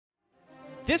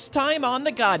This time on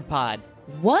the God Pod.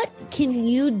 What can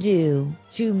you do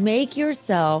to make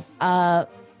yourself a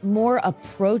more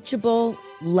approachable,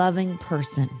 loving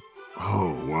person?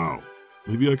 Oh, wow.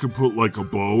 Maybe I could put like a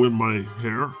bow in my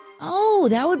hair? Oh,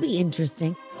 that would be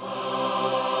interesting.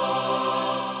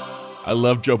 I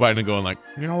love Joe Biden going like,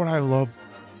 you know what I love?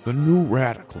 The new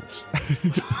radicals.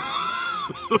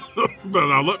 But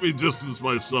now let me distance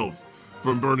myself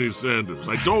from Bernie Sanders.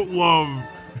 I don't love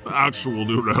the actual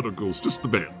new radicals, just the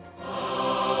band.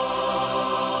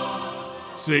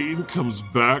 Satan comes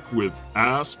back with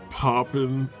ass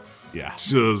popping. Yeah.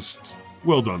 Just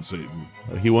well done, Satan.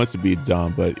 He wants to be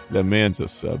Dom, but the man's a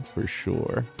sub for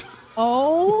sure.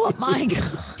 Oh my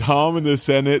God. Tom in the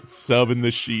Senate, sub in the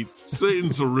sheets.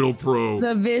 Satan's a real pro.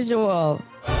 The visual.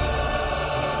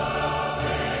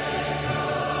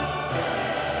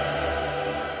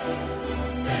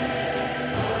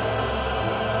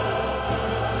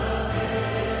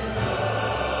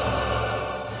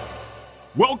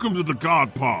 Welcome to the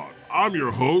God Pod. I'm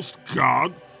your host,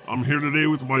 God. I'm here today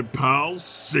with my pals,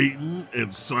 Satan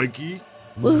and Psyche.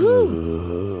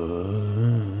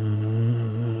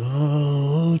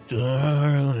 Oh,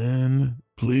 darling,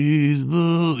 please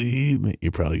believe me.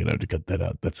 You're probably going to have to cut that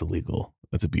out. That's illegal.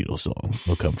 That's a Beatles song.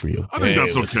 We'll come for you. I think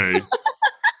that's okay.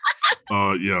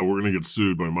 Yeah, we're going to get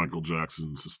sued by Michael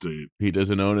Jackson's estate. He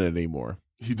doesn't own it anymore.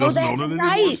 He doesn't own it anymore,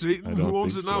 right. Satan? Who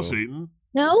owns it now, Satan?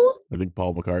 No? I think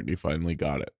Paul McCartney finally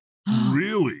got it.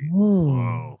 Really? Ooh.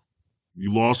 Wow.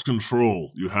 You lost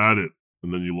control. You had it,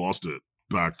 and then you lost it.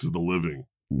 Back to the living.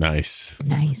 Nice.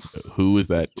 Nice. Who was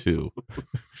that to?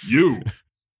 You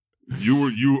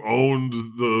owned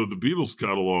the Beatles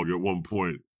catalog at one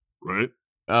point, right?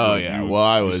 Oh, yeah. Well,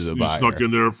 I was a you buyer. snuck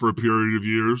in there for a period of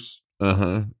years.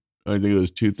 Uh-huh. I think it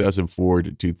was 2004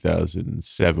 to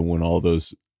 2007 when all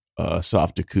those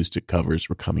soft acoustic covers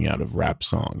were coming out of rap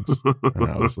songs.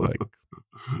 And I was like,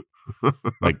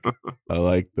 I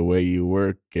like the way you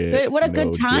work it. What a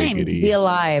good time to be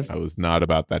alive. I was not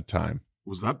about that time.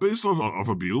 Was that based off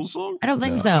a Beatles song? I don't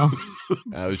think so.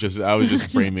 I was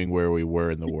just framing where we were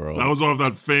in the world. That was off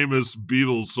that famous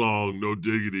Beatles song, No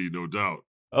Diggity, No Doubt.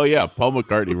 Oh, yeah. Paul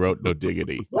McCartney wrote No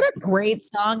Diggity. What a great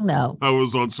song, though. That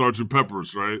was on Sgt.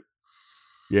 Pepper's, right?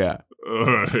 Yeah. All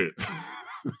right.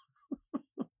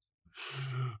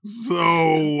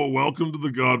 So, welcome to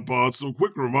the God Pod. Some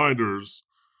quick reminders.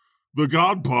 The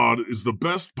God Pod is the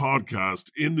best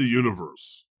podcast in the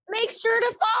universe. Make sure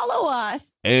to follow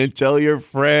us. And tell your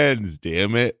friends,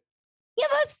 damn it.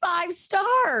 Give us 5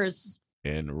 stars.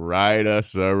 And write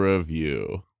us a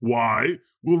review. Why?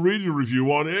 We'll read your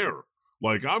review on air,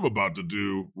 like I'm about to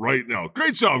do right now.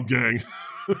 Great job, gang.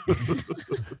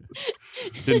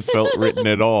 Didn't felt written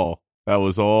at all. That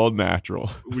was all natural.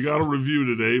 We got a review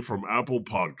today from Apple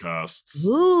Podcasts.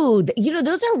 Ooh,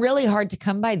 those are really hard to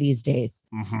come by these days.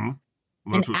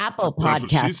 Mm-hmm. An Apple that's what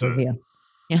she Podcast said. review.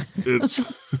 Yeah. It's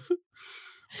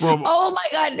from Oh my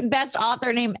God, best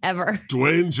author name ever.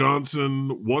 Dwayne Johnson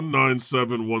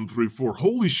 197134.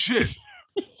 Holy shit.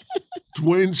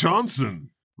 Dwayne Johnson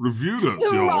reviewed us,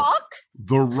 The y'all. Rock?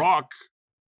 The Rock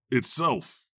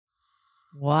itself.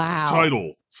 Wow.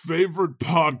 Title, favorite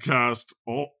podcast,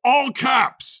 all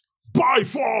caps, by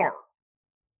far.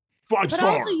 5 But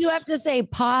stars. also you have to say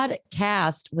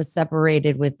podcast was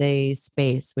separated with a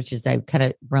space, which is kind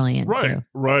of brilliant too.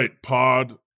 Right.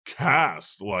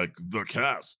 Podcast, like the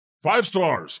cast. 5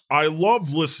 stars. I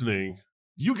love listening.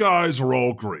 You guys are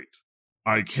all great.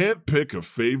 I can't pick a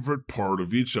favorite part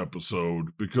of each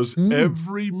episode because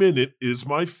every minute is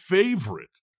my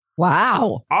favorite.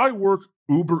 Wow. I work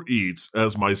Uber Eats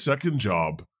as my second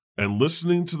job, and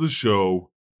listening to the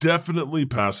show definitely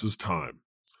passes time.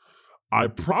 I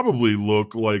probably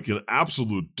look like an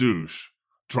absolute douche,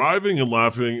 driving and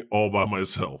laughing all by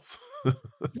myself.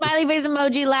 Smiley face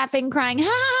emoji, laughing, crying.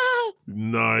 Ha!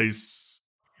 Nice.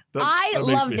 I that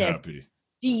love makes me this. happy.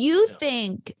 Do you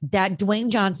think that Dwayne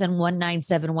Johnson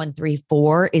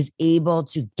 197134 is able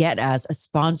to get us a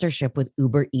sponsorship with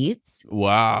Uber Eats?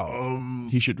 Wow.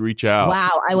 He should reach out.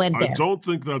 Wow, I went there. I don't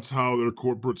think that's how their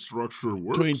corporate structure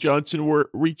works. Dwayne Johnson,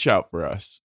 reach out for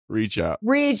us. Reach out.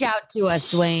 Reach out to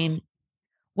us, Dwayne.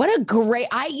 What a great,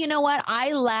 you know what?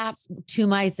 I laugh to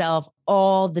myself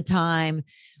all the time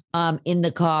in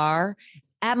the car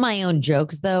at my own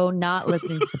jokes, though, not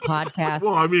listening to the podcast.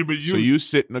 Well, I mean, but So you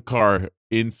sit in a car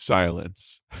in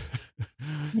silence,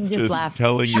 just laugh.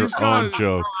 telling your She's own got-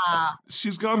 jokes.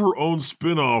 she's got her own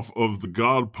spin-off of the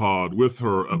God Pod with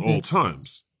her at all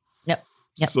times. Yep.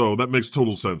 Yep. So that makes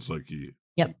total sense, Psyche.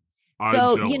 Yep. I'm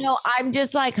So, jealous. I'm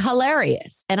just like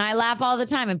hilarious and I laugh all the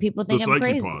time and people the think I'm Psyche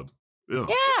crazy. Pod. Yeah.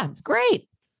 Yeah, it's great.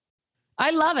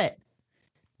 I love it.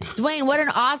 Dwayne, what an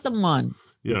awesome one.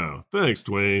 Yeah, thanks,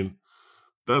 Dwayne.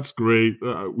 That's great.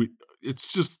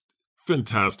 It's just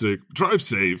fantastic. Drive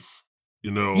safe.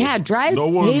 Yeah, drive no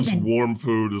safe. one's warm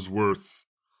food is worth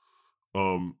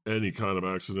any kind of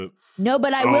accident. No,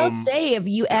 but I will say, if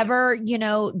you ever,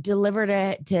 deliver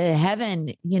to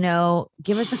heaven,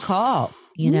 give us a call,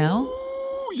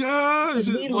 Ooh, yeah. Is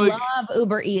we it like, love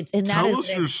Uber Eats, and that tell is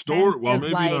us your story. Well,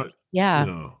 maybe like, not.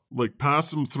 Yeah. Like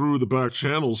pass them through the back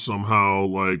channel somehow.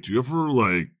 Like, do you ever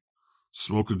like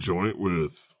smoke a joint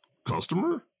with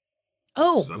customer?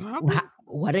 Oh, Does that happen?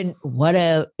 what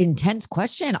a intense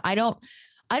question. I don't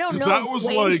know. That was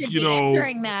Wayne like, should be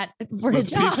answering that for his with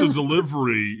job. pizza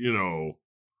delivery,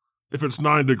 if it's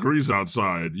 9 degrees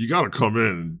outside, you got to come in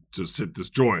and just hit this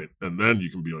joint, and then you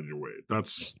can be on your way.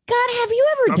 That's God. Have you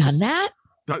ever done that?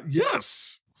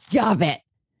 Yes. Stop it.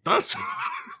 That's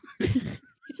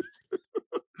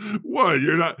what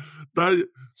you're not that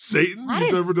Satan. That You've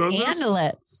is never done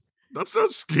scandalous. this. That's not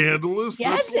scandalous.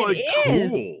 Yes, that's like it is.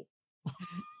 cool.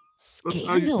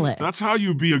 Scandalous. That's how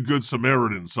you be a good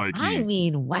Samaritan, Psyche. I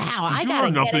mean, wow. Did I you gotta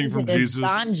learn get nothing into from this Jesus?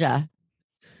 ganja.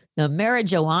 The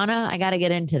marijuana. I gotta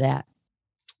get into that.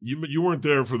 You weren't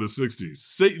there for the 60s.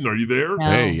 Satan, are you there? No.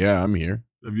 Hey, yeah, I'm here.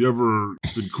 Have you ever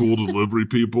been cool to delivery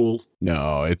people?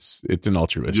 No, it's an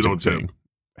altruistic You don't thing. tip.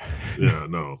 Yeah,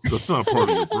 no, that's not part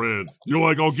of your brand. You're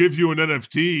like, I'll give you an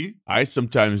NFT. I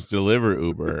sometimes deliver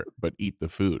Uber, but eat the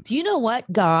food. Do you know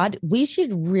what, God? We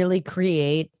should really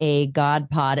create a God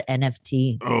Pod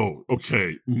NFT. Oh,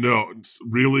 okay. No,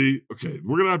 really? Okay,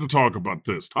 we're going to have to talk about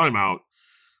this. Time out.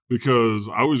 Because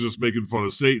I was just making fun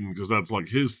of Satan because that's like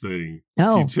his thing.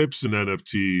 Oh. He tips in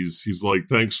NFTs. He's like,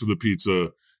 thanks for the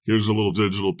pizza. Here's a little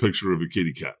digital picture of a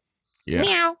kitty cat. Yeah.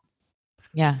 Meow.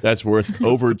 Yeah. That's worth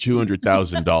over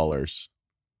 $200,000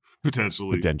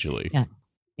 Potentially.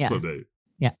 Yeah. Someday.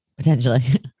 Yeah. Potentially.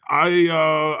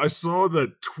 I saw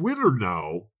that Twitter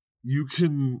now, you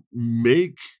can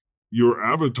make your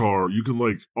avatar, you can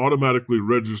like automatically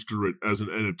register it as an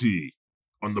NFT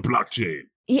on the blockchain.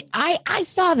 Yeah, I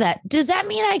saw that. Does that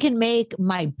mean I can make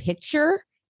my picture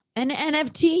an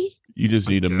NFT? You just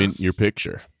need to mint guess. your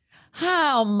picture.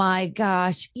 Oh my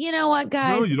gosh. You know what,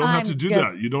 guys? No, you don't have to I'm do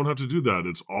just that. You don't have to do that.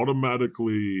 It's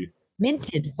automatically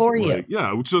minted for you. like,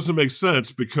 yeah, which doesn't make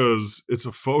sense because it's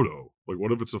a photo. Like,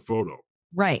 what if it's a photo?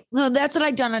 Right. No, that's what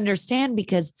I don't understand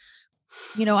because,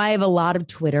 I have a lot of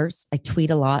Twitters. I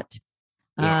tweet a lot.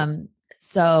 Yeah.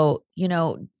 So,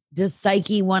 does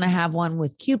Psyche want to have one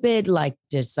with Cupid? Like,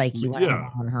 does Psyche want to Yeah.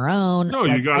 have one on her own? No,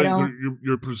 Like, you got I it. don't-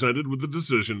 You're presented with the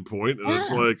decision point, and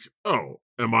it's Yeah. like, oh,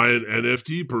 am I an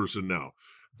NFT person now?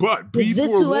 But be Is this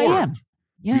who I am? forewarned.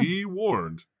 Yeah. Be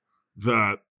warned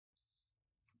that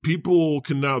people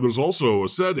can now. There's also a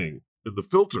setting in the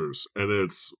filters, and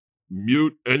it's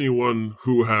mute anyone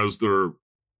who has their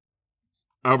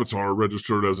avatar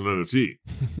registered as an NFT.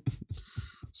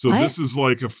 So What? this is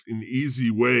like an easy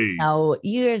way. Oh,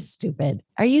 you're stupid.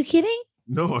 Are you kidding?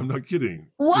 No, I'm not kidding.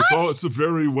 What? It's a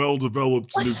very well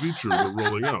developed new feature they're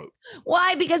rolling out.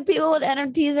 Why? Because people with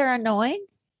NFTs are annoying?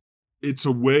 It's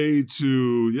a way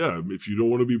to, if you don't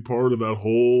want to be part of that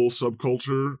whole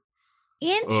subculture,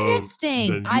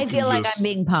 Interesting. then you I can feel like just I'm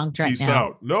being punked right peace now.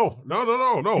 out. No.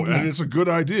 Okay. And it's a good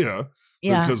idea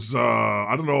Yeah. because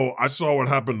I don't know. I saw what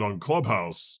happened on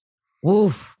Clubhouse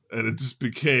Oof. and it just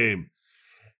became,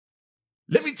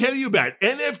 let me tell you about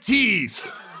NFTs.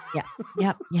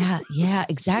 Yeah,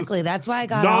 exactly. That's why I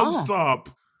got off.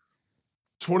 Nonstop,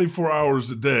 24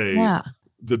 hours a day. Yeah.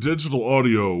 The digital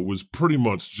audio was pretty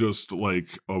much just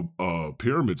like a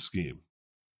pyramid scheme.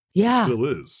 Yeah. Still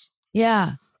is.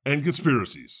 Yeah. And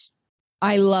conspiracies.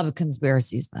 I love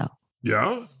conspiracies though.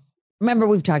 Yeah? Remember,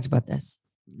 we've talked about this.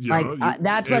 Yeah.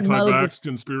 That's what anti-vax Moses-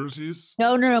 conspiracies?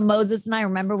 No. Moses and I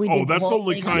remember we did. Oh, that's the whole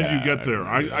only thing kind on it. you get there.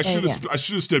 I should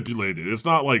have stipulated. It's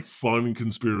not like fun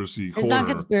conspiracy It's corner. not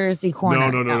conspiracy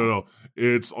corner. No.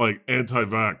 It's like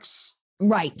anti-vax.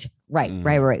 Right. Mm.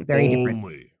 Very different.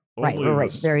 Only Right. the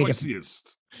Very different.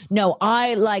 spiciest. No,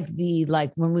 I like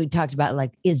when we talked about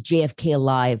like, is JFK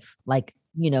alive? Like,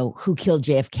 who killed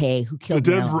JFK? Who The killed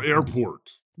Denver Marilyn? airport.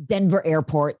 Denver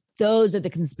airport. Those are the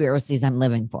conspiracies I'm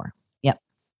living for. Yep.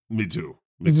 Me too.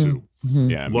 Mhm.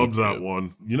 Yeah, me Loved that too.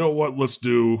 one. You know what? Let's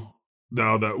do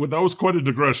now that was quite a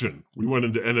digression. We went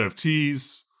into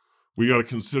NFTs. We got to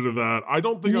consider that. I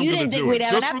don't think I'm You going didn't to think do we'd it.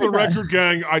 have an Just for the episode. record,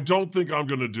 gang, I don't think I'm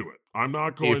going to do it. I'm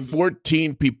not going If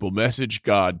 14 people message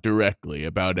God directly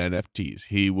about NFTs,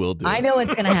 he will do I it. know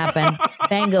what's going to happen.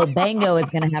 Bango is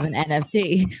going to have an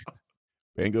NFT.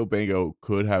 Bango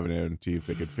could have an NFT if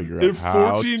they could figure out If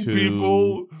how 14 to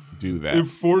people do that. If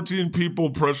 14 people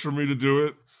pressure me to do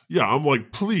it, yeah, I'm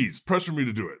like, please pressure me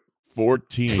to do it.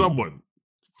 Someone.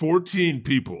 14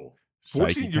 people.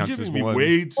 14. Psyche You're counts giving as me one.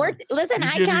 Listen,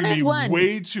 I you're counted giving me one,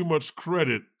 way too much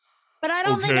credit. but I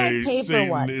don't think I paid Satan,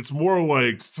 for one. It's more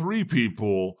like 3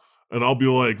 people, and I'll be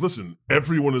like, listen,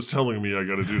 everyone is telling me I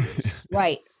got to do this.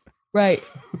 Right.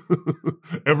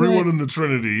 Everyone in the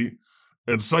Trinity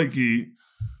and Psyche,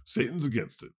 Satan's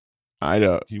against it. I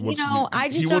don't. He wants I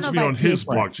just he don't wants know to be if I on paid his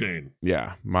for it. blockchain.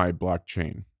 Yeah, my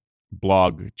blockchain,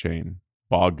 blog chain,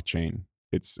 bog chain.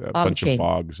 It's a bunch chain. of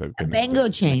bogs. I've A connected. Bango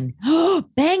chain.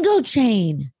 Bango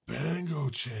chain. Bango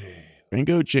chain.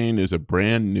 Bango chain is a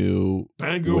brand new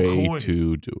Bango way coin.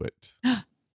 to do it.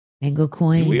 Bango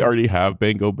coin. Do we already have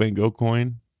Bango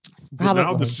coin? But now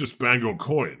Probably. it's just Bango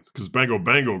coin because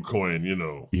Bango coin, you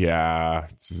know. Yeah,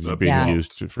 it's That's being out.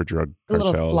 used for drug A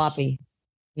cartels. little sloppy.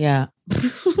 Yeah.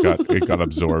 It got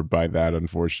absorbed by that.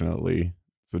 Unfortunately,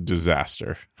 it's a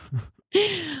disaster.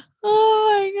 Oh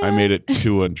my god. I made it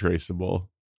too untraceable,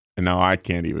 and now I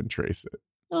can't even trace it.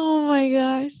 Oh my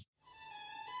gosh.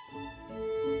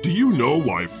 Do you know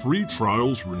why free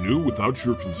trials renew without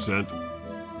your consent?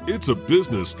 It's a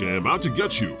business scam out to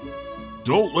get you.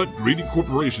 Don't let greedy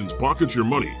corporations pocket your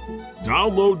money.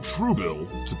 Download Truebill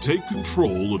to take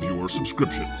control of your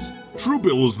subscriptions.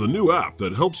 Truebill is the new app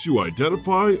that helps you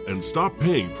identify and stop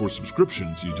paying for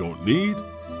subscriptions you don't need,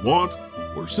 want,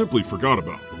 or simply forgot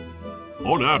about.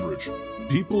 On average,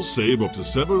 people save up to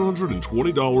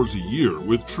 $720 a year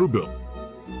with Truebill.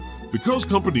 Because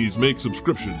companies make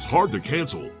subscriptions hard to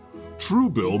cancel,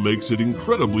 Truebill makes it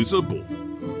incredibly simple.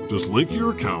 Just link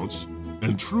your accounts,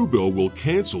 and Truebill will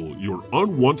cancel your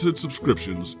unwanted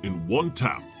subscriptions in one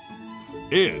tap.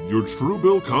 And your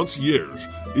Truebill concierge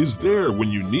is there when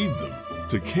you need them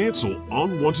to cancel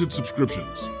unwanted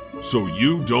subscriptions, so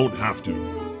you don't have to.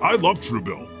 I love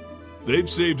Truebill. They've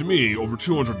saved me over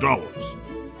 $200.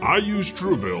 I use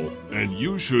Truebill, and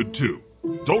you should too.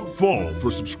 Don't fall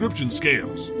for subscription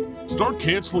scams. Start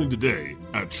canceling today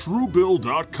at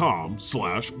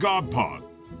Truebill.com/GodPod.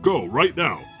 Go right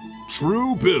now.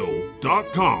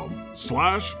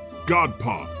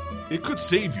 Truebill.com/GodPod. It could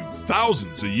save you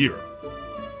thousands a year.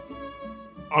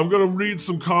 I'm going to read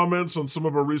some comments on some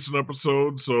of our recent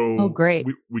episodes. So, great.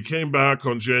 We came back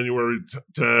on January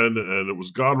 10, and it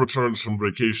was God Returns from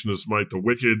Vacation to Smite the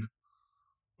Wicked.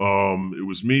 It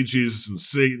was me, Jesus, and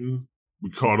Satan. We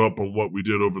caught up on what we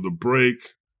did over the break.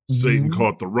 Mm-hmm. Satan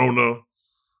caught the Rona.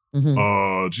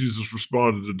 Mm-hmm. Jesus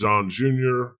responded to Don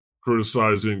Jr.,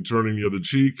 criticizing turning the other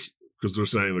cheek because they're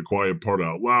saying the quiet part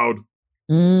out loud.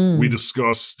 We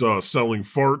discussed selling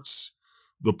farts,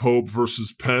 the Pope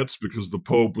versus pets, because the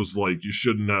Pope was like, you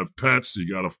shouldn't have pets, you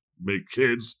gotta make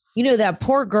kids. You know, that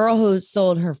poor girl who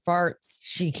sold her farts,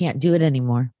 she can't do it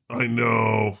anymore. I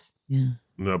know. Yeah.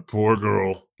 And that poor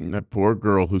girl. And that poor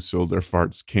girl who sold her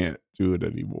farts can't do it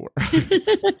anymore.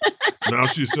 Now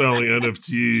she's selling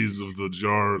NFTs of the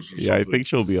jars. Or Yeah, I something. think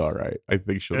she'll be all right. I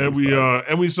think she'll. And be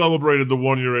fine. we celebrated the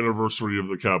 1-year anniversary of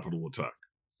the Capitol attack.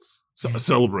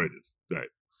 Celebrated, right?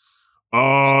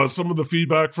 Some of the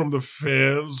feedback from the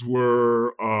fans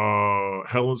were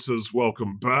Helen says,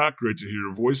 "Welcome back. Great to hear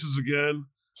your voices again."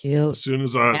 Cute. As soon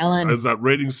as Helen. as that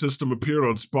rating system appeared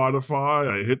on Spotify,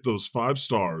 I hit those 5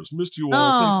 stars. Missed you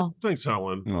all. Thanks,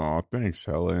 Helen. Oh, thanks,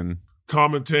 Helen.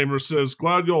 Comment Tamer says,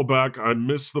 "Glad y'all back. I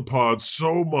missed the pod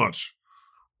so much.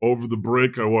 Over the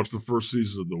break, I watched the first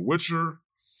season of The Witcher.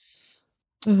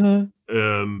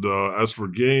 And as for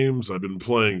games, I've been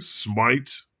playing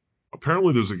Smite.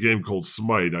 Apparently there's a game called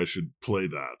Smite. I should play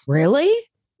that. Really?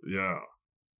 Yeah.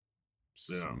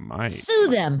 Yeah. Smite. Sue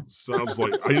them. Sounds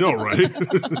like, I know, right?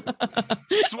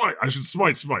 Smite. I should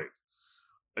Smite.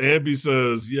 Ambi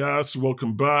says, yes,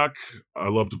 welcome back. I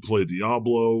love to play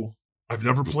Diablo. I've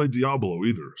never played Diablo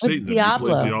either. What's Satan, have you Diablo?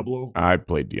 played Diablo? I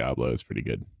played Diablo. It's pretty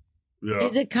good. Yeah.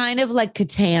 Is it kind of like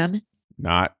Catan?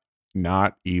 Not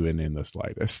even in the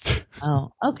slightest.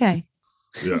 Oh, okay.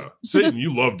 Yeah. Satan,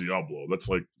 you love Diablo. That's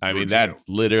like, I your mean, jam. that's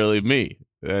literally me.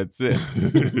 That's it.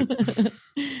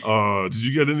 Did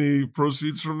you get any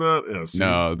proceeds from that? Yes.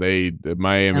 No,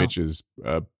 my image is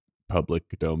public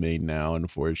domain now,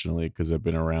 unfortunately, because I've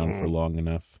been around for long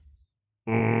enough.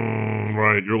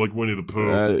 Right. You're like Winnie the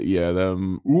Pooh. Yeah,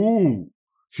 them. Ooh.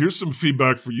 Here's some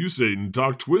feedback for you, Satan.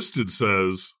 Doc Twisted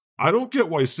says, I don't get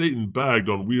why Satan bagged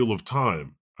on Wheel of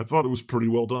Time. I thought it was pretty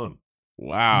well done.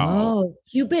 Wow. Oh,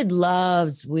 Cupid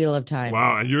loves Wheel of Time.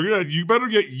 Wow, and you better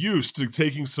get used to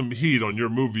taking some heat on your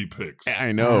movie picks.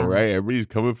 I know, Wow. right? Everybody's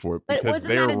coming for it But because wasn't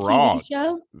they're that a wrong. TV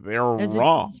show? They're It was a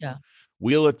wrong. TV show.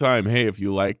 Wheel of Time. Hey, if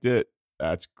you liked it,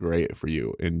 that's great for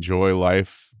you. Enjoy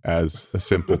life. as a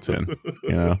simpleton.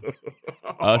 You know,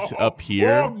 us up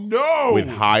here Oh no! with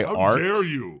high How art. dare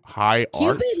you? High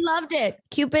art. Cupid loved it.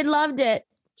 Cupid loved it.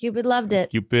 Cupid loved it.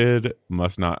 Cupid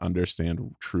must not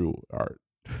understand true art.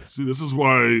 See, this is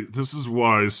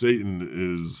why Satan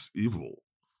is evil.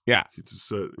 Yeah. He just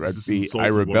said Right, he just see, insulted I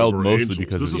one of rebelled our mostly angels.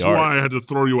 because this of is the art. why I had to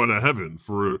throw you out of heaven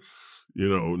for,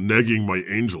 negging my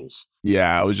angels.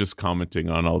 Yeah, I was just commenting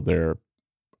on all their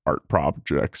art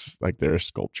projects, like their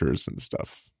sculptures and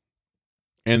stuff,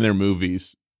 and their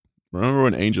movies. Remember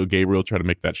when Angel Gabriel tried to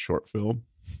make that short film?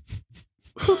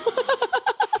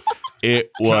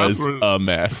 It was Catherine- a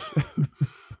mess.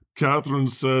 Catherine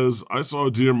says, I saw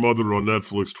Dear Mother on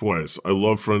Netflix twice. I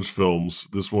love French films.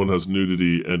 This one has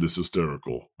nudity and is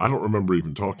hysterical. I don't remember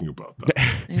even talking about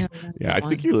that. Yeah, I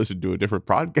think you listened to a different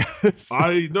podcast.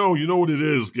 I know. You know what it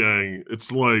is, gang?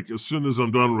 It's like as soon as I'm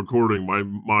done recording, my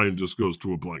mind just goes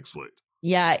to a blank slate.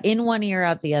 Yeah, in one ear,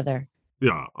 out the other.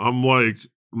 Yeah, I'm like,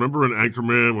 remember in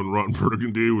Anchorman when Ron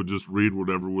Burgundy would just read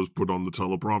whatever was put on the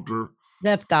teleprompter?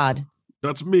 That's God.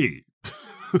 That's me.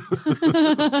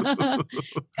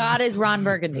 God is Ron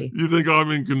Burgundy. You think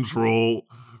I'm in control?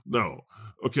 No.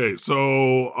 Okay,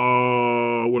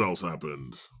 so what else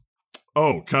happened?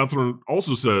 Oh, Catherine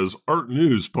also says Art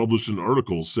News published an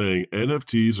article saying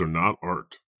NFTs are not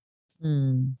art.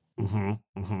 Hmm.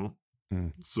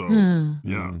 So, Hmm.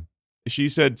 yeah, She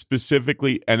said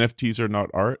specifically NFTs are not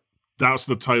art. that's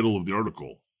the title of the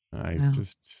article. I Wow.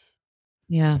 just,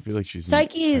 Yeah. I feel like she's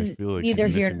Psyche is I feel like neither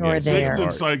she's here missing nor the there. Satan art.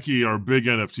 and Psyche are big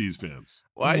NFTs fans.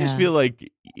 Well, I just Yeah. feel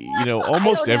like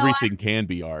almost don't know. everything can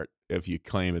be art if you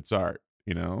claim it's art.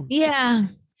 You know, Yeah.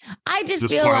 I just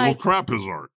This feel pile like of crap is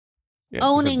art. Yeah, it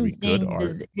doesn't have to owning be good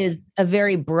things art. is a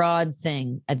very broad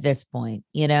thing at this point,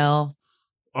 you know?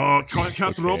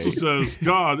 Catherine also Okay. says,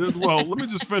 God, well, let me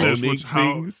just finish. Owning Which,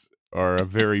 how, things are a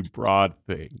very broad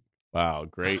thing. Wow,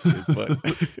 great input.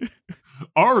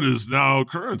 art is now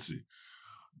currency.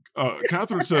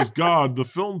 Catherine says, God, the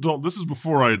film Don't, this is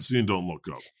before I had seen Don't Look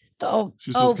Up. Oh,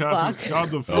 She says, oh, Catherine, fuck. God,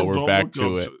 the film we're Don't back Look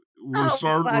to Up. it. Fuck.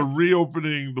 We're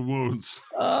reopening the wounds.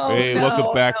 Oh, Hey, no,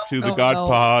 welcome back no, to the no, God no.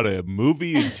 Pod, a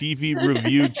movie and TV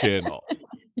review channel.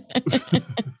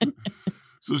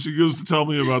 So she goes to tell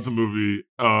me about the movie.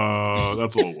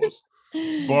 That's all it was.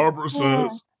 Barbara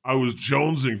says, I was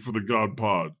jonesing for the God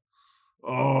Pod.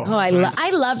 Oh, Oh, I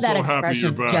thanks. love that So happy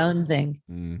expression, you're back. jonesing.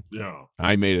 Mm, Yeah.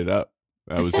 I made it up.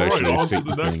 That was All right, actually a on to the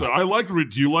Satan next thing. one. I like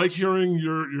do you like hearing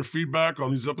your feedback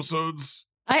on these episodes?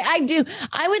 I do.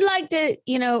 I would like to,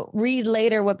 read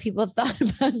later what people thought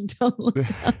about Don't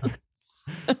Look Up.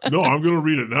 No, I'm going to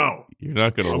read it now. You're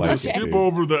not gonna I'm like going it. to skip dude.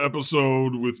 over the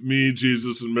episode with me,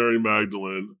 Jesus, and Mary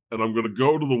Magdalene, and I'm going to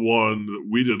go to the one that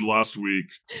we did last week.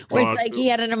 Where But- Psyche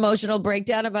had an emotional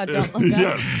breakdown about Don't Look Up.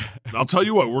 Yes. And I'll tell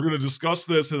you what, we're going to discuss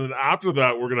this, and then after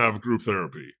that, we're going to have group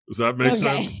therapy. Does that make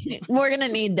sense? We're going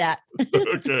to need that.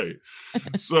 Okay.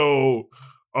 So,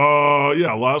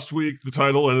 last week the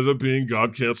title ended up being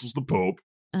God Cancels the Pope.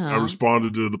 I Uh-huh.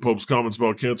 responded to the Pope's comments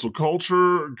about cancel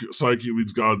culture. Psyche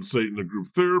leads God and Satan in a group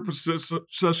therapy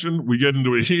session. We get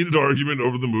into a heated argument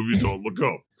over the movie Don't Look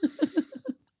Up.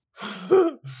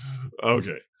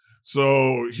 Okay.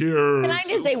 So here. Can I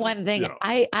just say one thing? Yeah.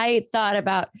 I thought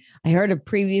about, I heard a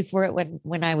preview for it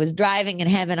when I was driving in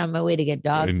heaven on my way to get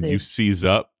dog And food. you seize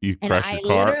up, you And crash I your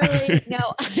car.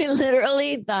 I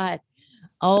literally thought,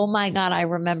 oh my God, I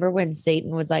remember when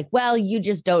Satan was like, well, you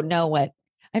just don't know what.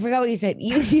 I forgot what you said.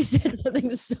 You said something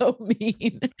so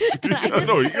mean. And I just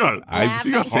No, you got I've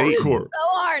laughing you got Satan. hardcore. so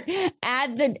hard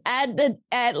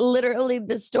at literally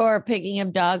the store picking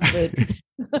up dog food.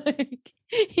 Like,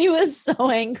 he was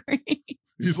so angry.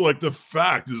 He's like, the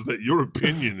fact is that your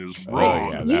opinion is Oh,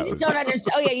 wrong. yeah. You that just was- don't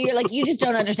understand. Oh yeah, you're like, you just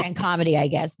don't understand comedy, I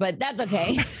guess, but that's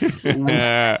okay.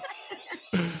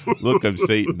 Look, I'm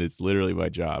Satan. It's literally my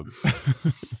job.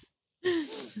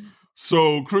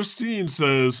 So Christine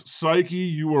says, Psyche,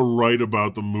 you were right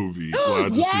about the movie. Glad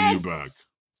to see you Yes. back.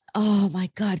 Oh my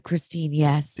God, Christine,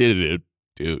 yes. Did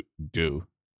it do.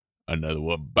 Another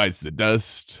one bites the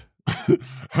dust.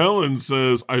 Helen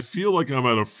says, I feel like I'm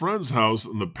at a friend's house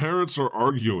and the parents are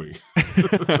arguing.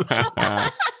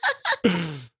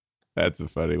 That's a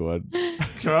funny one.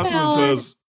 Catherine Helen.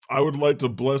 says, I would like to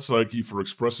bless Psyche for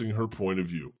expressing her point of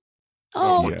view.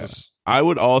 Oh, Like Yeah. this- I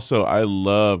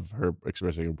love her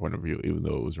expressing her point of view, even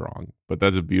though it was wrong. But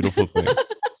that's a beautiful thing.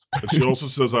 And she also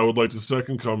says, I would like to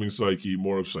second coming Psyche,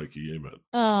 more of Psyche. Amen.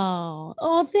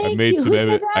 oh, thank I've made you. some Who said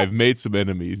that? I've made some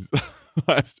enemies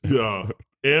last Yeah. episode.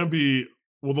 Ambi,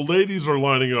 well, the ladies are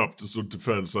lining up to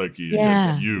defend Psyche Yeah.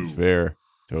 against you, It's fair.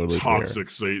 Totally toxic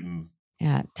Satan.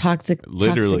 Yeah, toxic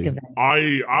Literally. event.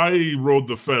 I rode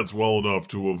the fence well enough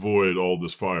to avoid all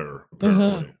this fire,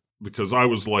 apparently, because I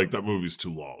was like, that movie's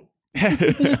too long.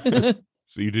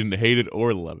 So you didn't hate it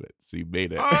or love it. So you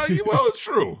made it. Well, it's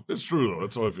true. It's true, though.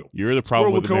 That's how I feel. You're the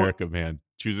problem with Squirrel America, man.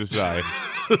 Choose a side.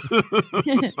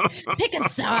 Pick a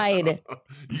side.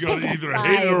 You got to Pick a either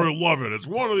side. hate it or love it. It's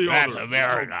one or the That's other.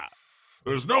 America.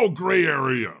 There's no gray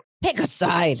area. Pick a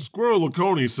side. Squirrel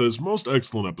Laconi says, most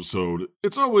excellent episode.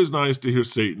 It's always nice to hear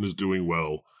Satan is doing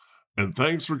well. And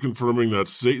thanks for confirming that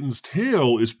Satan's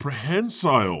tail is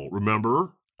prehensile,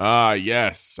 remember?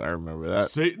 Yes, I remember that.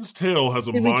 Satan's tail has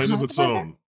a Did we mind of talk its about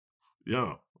own.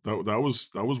 Yeah, that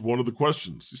was one of the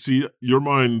questions. You see, your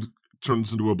mind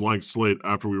turns into a blank slate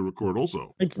after we record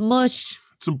also. It's mush.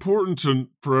 It's important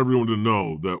for everyone to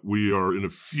know that we are in a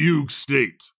fugue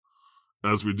state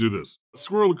as we do this.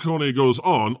 Squirrel Laconi goes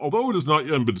on, although it has not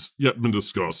yet been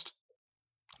discussed,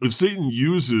 if Satan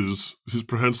uses his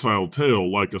prehensile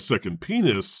tail like a second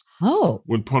penis Oh.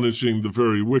 when punishing the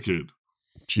very wicked,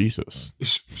 Jesus.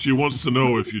 she wants to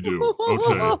know if you do.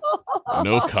 Okay.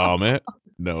 No comment.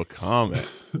 No comment.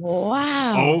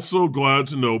 Wow. Also glad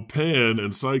to know Pan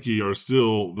and Psyche are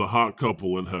still the hot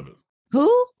couple in heaven.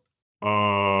 Who?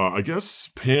 I guess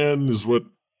Pan is what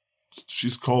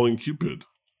she's calling Cupid.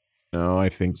 No, I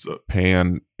think So-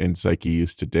 Pan and Psyche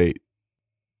used to date.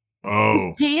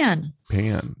 Oh, Pan.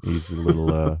 Pan. He's a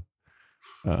little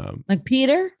Like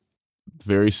Peter?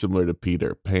 very similar to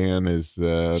Peter. Pan is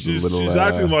the she's little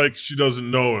acting like she doesn't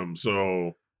know him.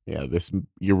 So yeah, this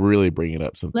you're really bringing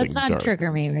up something Let's not dark.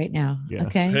 trigger me right now. Yeah.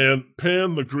 Okay.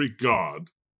 Pan, the Greek god,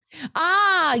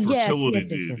 Yes. fertility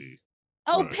Yes, yes, yes. deity.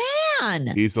 Oh, Right. Pan.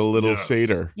 He's a little Yes.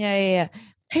 satyr. Yeah.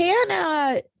 Pan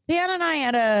and I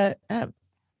had a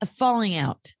falling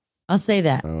out. I'll say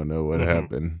that. Oh no, what Mhm.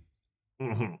 happened?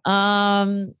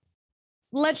 Mhm.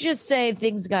 Let's just say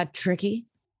things got tricky.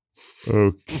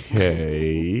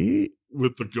 Okay.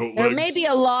 With the goat There legs. may be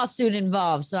a lawsuit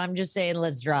involved, so I'm just saying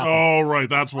let's drop it. Oh, right.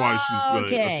 That's why she's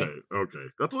Okay. Okay.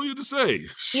 That's all you had to say.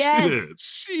 Yes.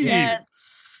 Shit. Yes.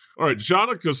 All right.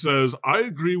 Jonica says, I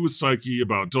agree with Psyche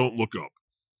about Don't Look Up.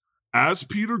 As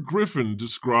Peter Griffin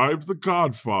described The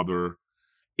Godfather,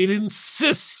 it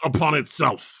insists upon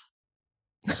itself.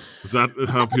 Is that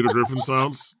how Peter Griffin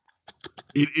sounds?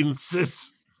 It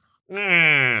insists.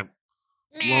 Lois.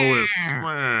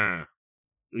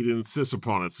 It insists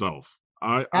upon itself.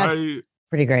 I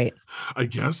Pretty great.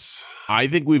 guess. I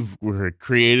think we're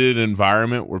created an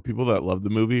environment where people that love the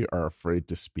movie are afraid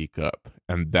to speak up,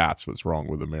 and that's what's wrong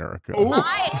with America. Wait, no,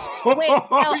 You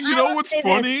I know will what's say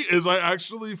funny is I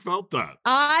actually felt that.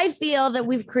 I feel that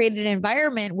we've created an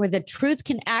environment where the truth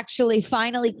can actually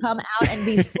finally come out and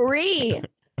be free.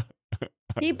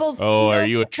 People. Oh, are feel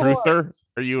you a support. truther?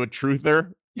 Are you a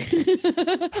truther?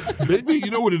 Maybe you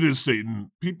know what it is,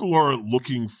 Satan. People aren't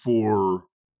looking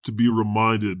to be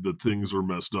reminded that things are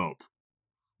messed up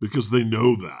because they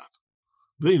know that.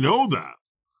 They know that.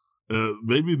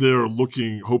 Maybe they're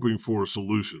hoping for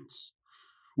solutions,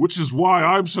 which is why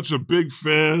I'm such a big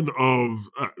fan of.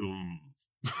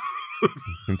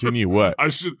 Continue what?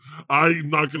 I'm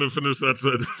not going to finish that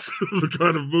sentence. The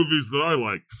kind of movies that I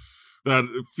like that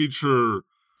feature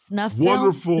Snuff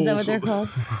wonderful. film? Is that what they're called?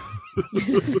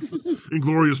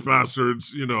 Inglorious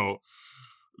Bastards,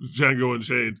 Django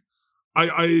Unchained.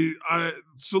 I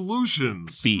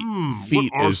solutions. Feet. What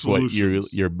Feet are is what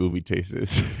solutions? your movie taste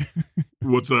is.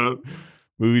 What's that?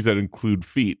 Movies that include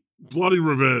feet. Bloody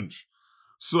revenge.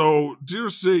 So, dear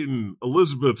Satan,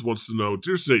 Elizabeth wants to know,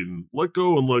 dear Satan, let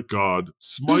go and let God.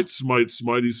 Smite,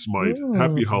 smitey, smite. Ooh.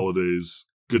 Happy holidays.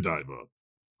 Godiva.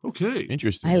 Okay.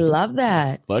 Interesting. I love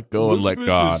that. Let go and let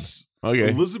God. Okay.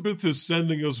 Elizabeth is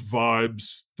sending us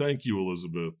vibes. Thank you,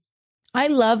 Elizabeth. I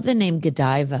love the name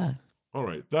Godiva. All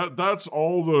right. That's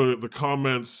all the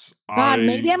comments. God,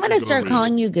 maybe I'm going to start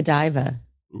calling you. you Godiva.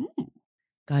 Ooh.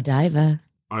 Godiva.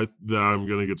 I'm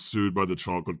going to get sued by the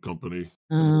chocolate company.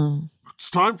 Oh. It's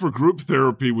time for group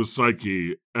therapy with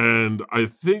Psyche, and I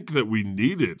think that we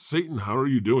need it. Satan, how are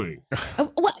you doing?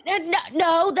 What?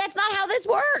 No, that's not how this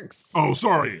works. Oh,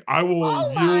 sorry. I will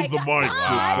Oh my yield the mic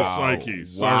God. to Psyche. It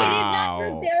Sorry. is not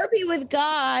group therapy with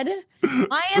God.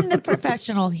 I am the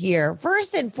professional here.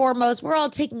 First and foremost, we're all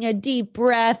taking a deep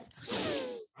breath.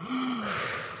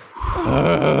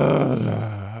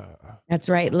 That's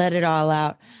right. Let it all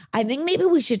out. I think maybe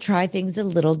we should try things a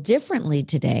little differently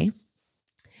today.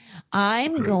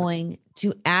 I'm Okay. going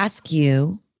to ask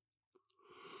you,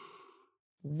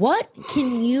 what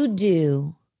can you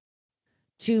do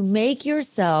to make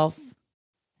yourself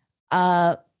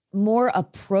a more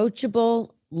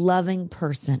approachable, loving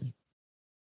person?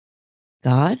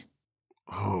 God?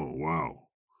 Oh, wow.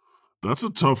 That's a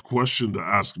tough question to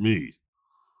ask me.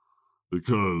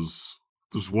 Because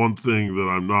there's one thing that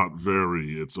I'm not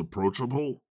it's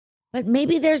approachable. But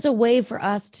maybe there's a way for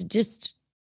us to just,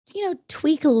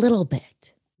 tweak a little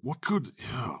bit.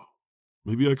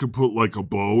 Maybe I could put like a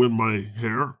bow in my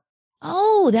hair.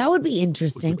 Oh, that would be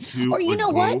interesting. Like a cute, Or you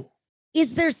know bow. what?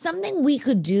 Is there something we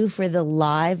could do for the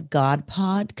live God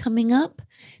Pod coming up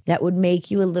that would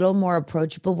make you a little more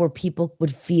approachable, where people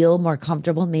would feel more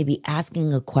comfortable maybe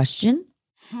asking a question?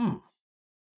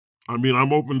 I mean,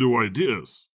 I'm open to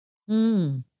ideas.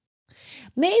 Maybe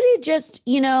just,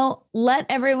 let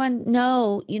everyone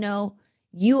know,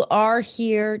 you are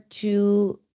here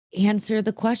to answer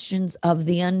the questions of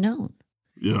the unknown.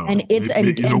 Yeah. And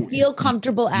and feel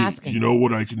comfortable asking. You know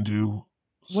what I can do?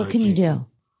 What can you do?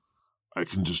 I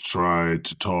can just try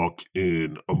to talk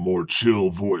in a more chill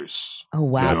voice. Oh,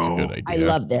 wow. That's a good idea. I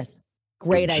love this.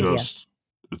 Great idea. It's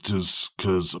just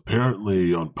because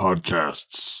apparently on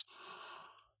podcasts,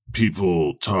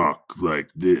 people talk like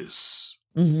this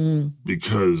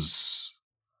because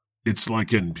it's like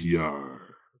NPR.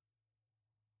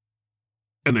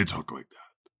 And they talk like that.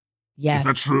 Yes. Is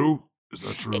that true?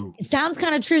 It sounds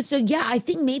kind of true. So yeah, I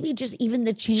think maybe just even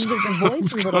the change of the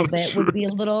voice a little bit would be a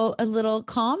little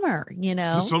calmer,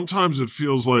 Sometimes it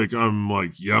feels like I'm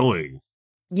like yelling.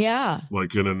 Yeah.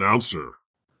 Like an announcer.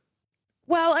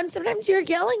 Well, and sometimes you're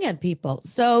yelling at people.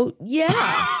 So yeah.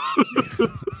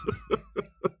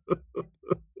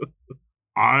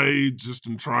 I just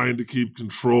am trying to keep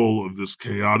control of this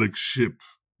chaotic ship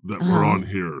that we're on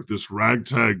here. This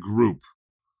ragtag group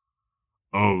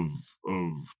of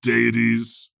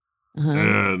deities,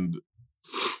 and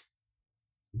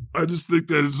I just think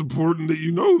that it's important that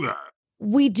you know that.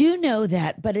 We do know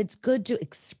that, but it's good to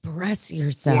express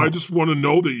yourself. Well, I just want to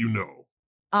know that you know.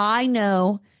 I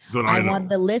know. That I know. Want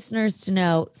the listeners to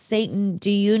know. Satan, do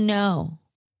you know?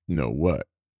 Know what?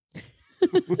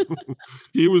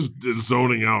 He was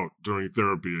zoning out during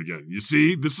therapy again. You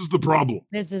see, this is the problem.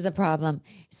 This is a problem.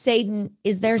 Satan,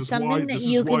 is there something that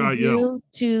you can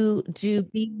do to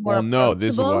be more Well, no,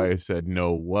 this is why I said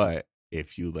know what,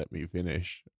 if you let me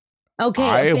finish. Okay.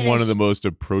 I am one of the most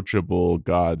approachable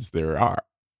gods there are,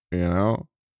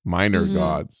 minor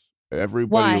gods.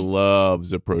 Everybody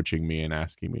loves approaching me and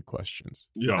asking me questions.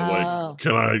 Yeah, like,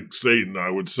 can I, Satan, I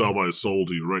would sell my soul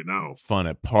to you right now. Fun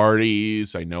at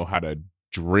parties. I know how to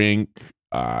drink.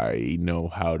 I know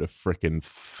how to frickin'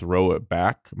 throw it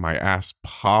back. My ass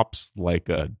pops like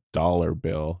a dollar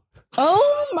bill.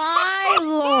 Oh my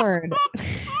Lord.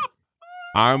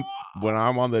 When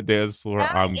I'm on the dance floor,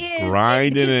 I'm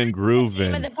grinding and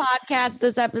grooving. Name of the podcast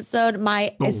this episode,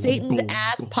 Satan's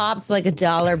ass pops like a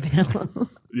dollar bill.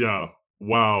 Yeah.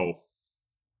 Wow.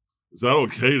 Is that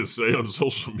okay to say on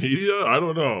social media? I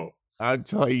don't know. I'm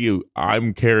telling you,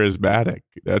 I'm charismatic.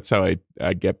 That's how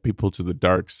I get people to the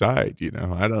dark side.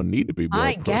 I don't need to be more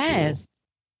approachable. Guess.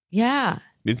 Yeah.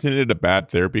 Isn't it a bad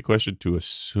therapy question to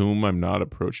assume I'm not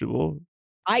approachable?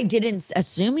 I didn't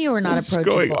assume you were not What's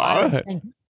approachable. going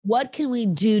on? What can we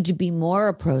do to be more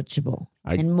approachable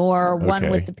and more one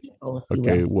with the people?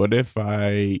 What if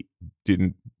I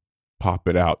didn't pop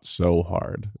it out so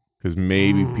hard? Because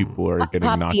maybe people are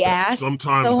getting knocked back.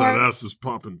 Sometimes that ass is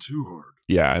popping too hard.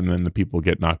 Yeah, and then the people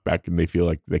get knocked back and they feel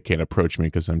like they can't approach me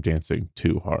because I'm dancing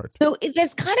too hard. So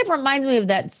this kind of reminds me of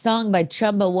that song by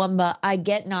Chumbawamba, I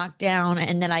get knocked down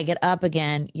and then I get up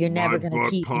again. You're never going to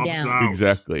keep me down. Out.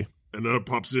 Exactly. And then it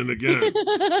pops in again.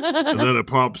 And then it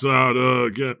pops out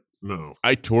again. No.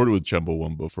 I toured with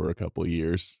Chumbawamba for a couple of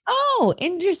years. Oh,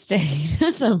 interesting.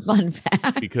 That's a fun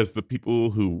fact. Because the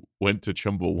people who went to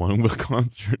Chumbawamba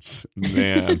concerts,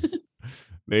 man,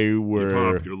 they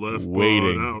were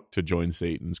waiting to join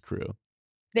Satan's crew.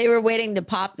 They were waiting to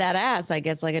pop that ass, I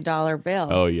guess, like a dollar bill.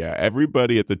 Oh, yeah.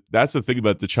 Everybody that's the thing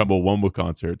about the Chumbawamba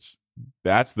concerts.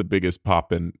 That's the biggest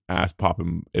ass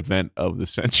popping event of the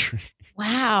century.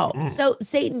 Wow. So,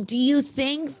 Satan, do you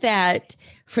think that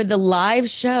for the live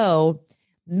show,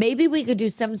 maybe we could do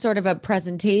some sort of a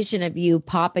presentation of you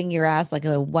popping your ass like a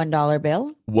 $1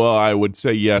 bill? Well, I would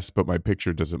say yes, but my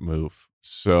picture doesn't move.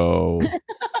 So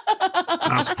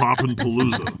ass popping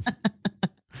palooza.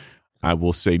 I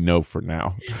will say no for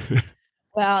now.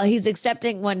 Well, he's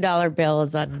accepting $1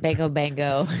 bills on Bango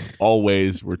Bango.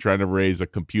 Always. We're trying to raise a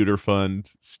computer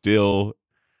fund still,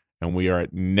 and we are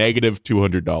at negative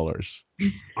 $200.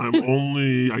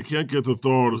 I can't get the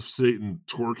thought of Satan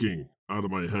twerking out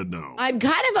of my head now. I'm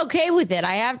kind of okay with it.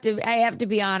 I have to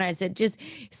be honest. It just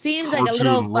seems like a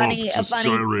little funny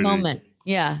moment.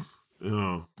 Yeah.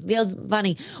 Yeah. Feels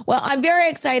funny. Well, I'm very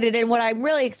excited. And what I'm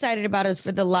really excited about is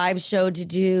for the live show to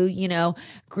do,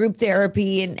 group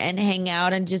therapy and hang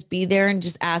out and just be there and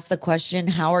just ask the question,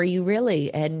 how are you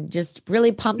really? And just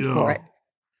really pumped for Yeah. it.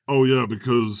 Oh yeah,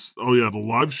 because the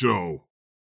live show.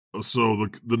 So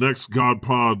the next God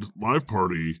Pod live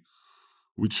party,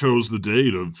 we chose the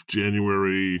date of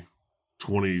January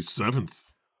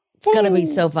 27th. It's going to be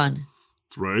so fun.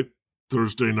 That's right.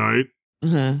 Thursday night.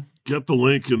 Uh-huh. Get the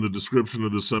link in the description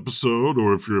of this episode,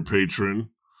 or if you're a patron,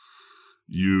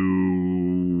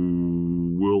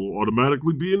 you will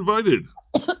automatically be invited.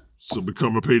 So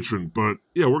become a patron. But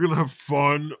yeah, we're gonna have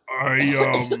fun.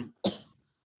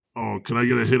 Oh, can I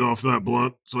get a hit off that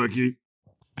blunt, Psyche?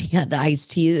 Yeah, the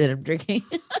iced tea that I'm drinking.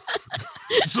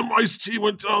 Some iced tea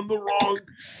went down the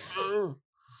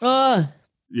wrong.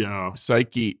 Yeah.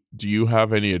 Psyche, do you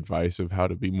have any advice of how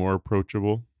to be more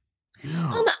approachable?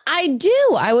 Yeah. I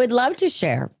do. I would love to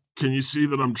share. Can you see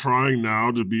that I'm trying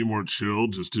now to be more chill,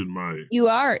 just in my... You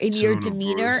are in your tone of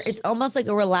demeanor. voice? It's almost like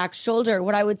a relaxed shoulder.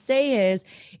 What I would say is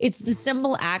it's the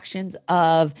simple actions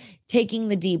of taking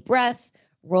the deep breath,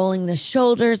 rolling the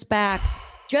shoulders back.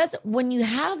 Just when you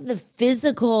have the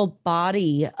physical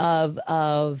body of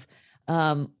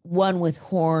one with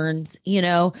horns,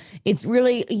 it's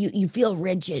really, you feel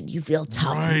rigid, you feel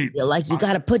tough, you Right. feel like you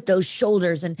got to put those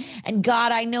shoulders and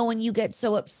God, I know when you get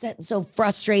so upset and so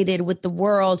frustrated with the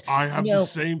world, I have the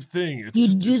same thing.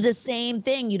 you do the same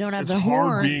thing. You don't have It's the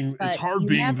hard horns. it's hard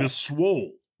being this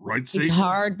swole, right? It's Satan?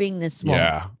 hard being this small.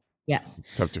 Yeah. Yes.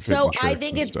 Tough to fit So in I shirts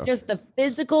think and it's stuff. just the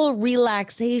physical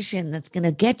relaxation that's going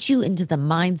to get you into the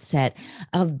mindset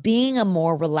of being a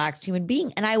more relaxed human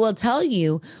being. And I will tell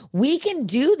you, we can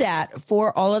do that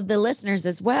for all of the listeners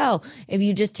as well. If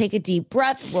you just take a deep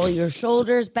breath, roll your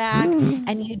shoulders back,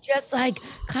 and you just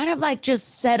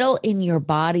just settle in your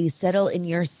body, settle in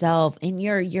yourself, in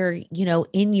your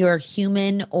in your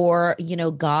human or,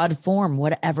 God form,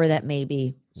 whatever that may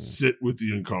be. Sit with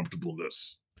the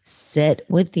uncomfortableness. Sit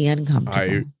with the uncomfortable.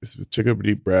 I took a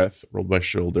deep breath, rolled my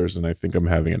shoulders, and I think I'm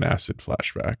having an acid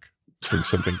flashback. I think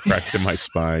something cracked in my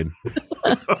spine.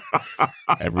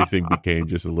 Everything became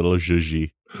just a little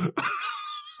zhuzhy.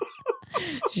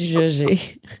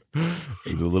 Zhuzhy.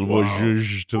 There's a little more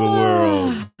zhuzh to the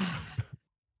world.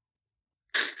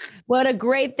 What a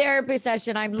great therapy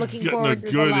session. I'm looking Getting forward a to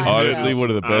the good live Honestly, show. one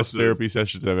of the best Acid. therapy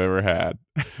sessions I've ever had.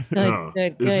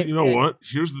 Good. You know what?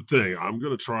 Here's the thing. I'm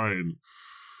going to try and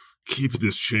keep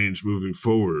this change moving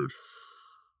forward.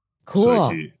 Cool.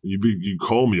 Psyche. You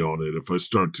call me on it if I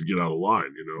start to get out of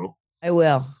line, I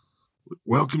will.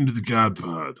 Welcome to the God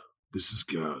Pod. This is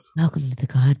God. Welcome to the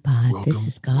God Pod. Welcome, This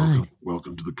is God.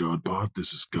 Welcome to the God Pod.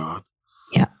 This is God.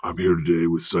 Yeah. I'm here today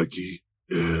with Psyche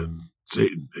and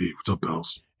Satan. Hey, what's up,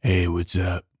 pals? Hey, what's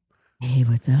up? Hey,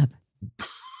 what's up?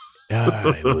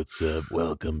 Hi, what's up?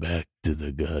 Welcome back to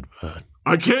the God Pod.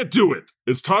 I can't do it.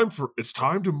 It's time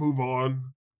to move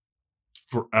on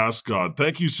for Ask God.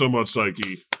 Thank you so much,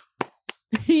 Psyche.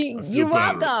 You're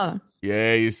better. welcome.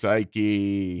 Yay,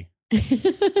 Psyche.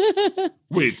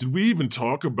 Wait, did we even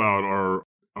talk about our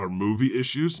movie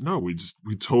issues? No, we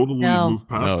totally No. moved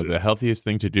past No, it. the healthiest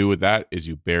thing to do with that is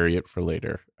you bury it for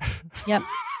later. Yep.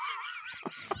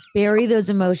 Bury those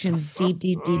emotions deep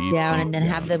Deep down and then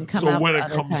have them come so out. when for it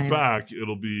other comes times. back,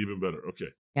 it'll be even better. Okay.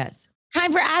 Yes.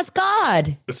 Time for Ask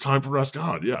God. It's time for Ask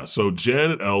God. Yeah. So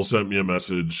Janet L sent me a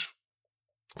message.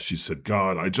 She said,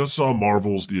 God, I just saw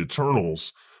Marvel's The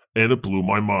Eternals and it blew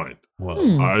my mind.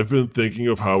 Well, I've been thinking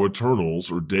of how Eternals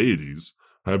or deities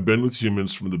have been with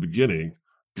humans from the beginning,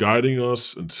 guiding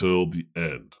us until the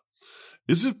end.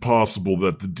 Is it possible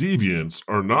that the deviants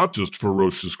are not just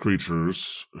ferocious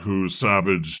creatures who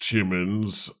savaged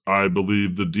humans? I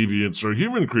believe the deviants are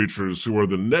human creatures who are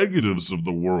the negatives of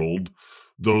the world,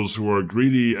 those who are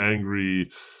greedy, angry,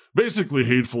 basically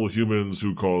hateful humans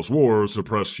who cause war,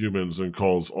 suppress humans, and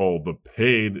cause all the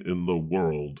pain in the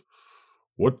world.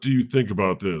 What do you think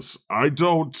about this? I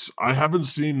haven't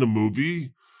seen the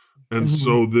movie, and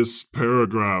so this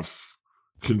paragraph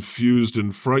confused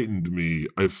and frightened me.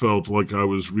 I felt like I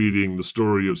was reading the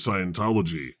story of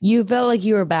Scientology. You felt like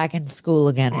you were back in school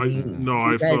again.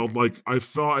 I felt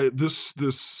this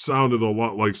sounded a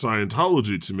lot like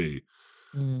Scientology to me.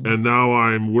 And now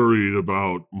I'm worried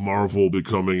about Marvel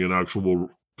becoming an actual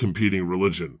competing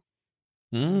religion.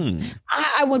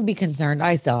 I wouldn't be concerned.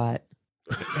 I saw it.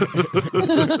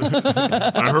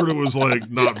 I heard it was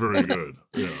not very good.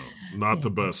 Yeah, not the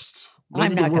best. I'm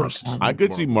Maybe not the gonna worst. comment. I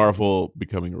could see Marvel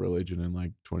becoming a religion in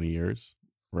like 20 years,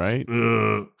 right?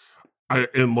 In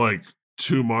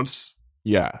 2 months.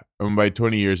 Yeah. And by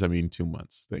 20 years, I mean 2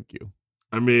 months. Thank you.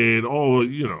 I mean,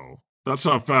 That's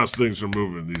how fast things are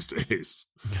moving these days.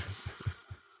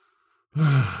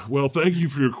 Well, thank you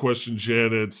for your question,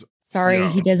 Janet. Sorry, Yeah,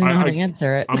 he doesn't know how to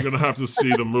answer it. I'm going to have to see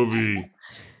the movie.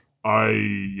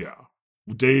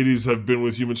 Deities have been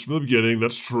with humans from the beginning.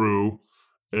 That's true.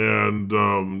 And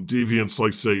deviants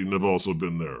like Satan have also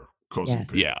been there, causing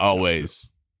Yes. pain. Yeah, always.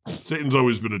 Satan's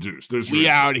always been a douche. There's We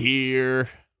your out here.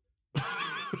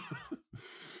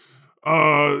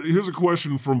 Here's a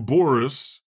question from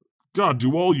Boris. God,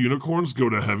 do all unicorns go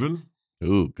to heaven?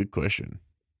 Ooh, good question.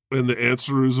 And the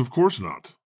answer is, of course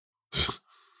not.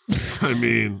 I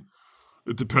mean,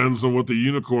 it depends on what the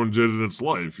unicorn did in its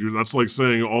life. That's like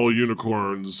saying all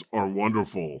unicorns are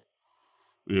wonderful,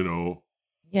 Yeah.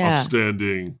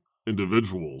 upstanding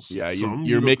individuals. Yeah, Some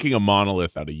you're making a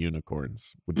monolith out of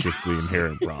unicorns with just the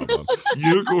inherent problem.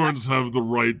 unicorns have the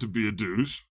right to be a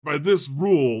douche. By this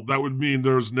rule, that would mean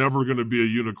there's never going to be a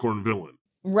unicorn villain.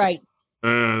 Right.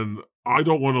 And I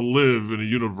don't want to live in a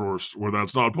universe where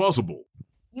that's not possible.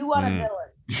 You want a villain.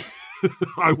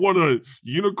 I want a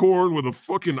unicorn with a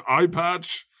fucking eye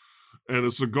patch and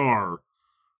a cigar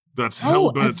that's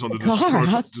hell-bent on the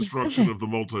destruction of the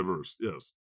multiverse.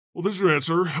 Yes. Well, there's your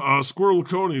answer. Squirrel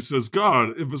Coney says,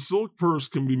 God, if a silk purse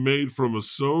can be made from a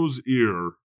sow's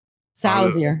ear.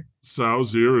 Sow's ear.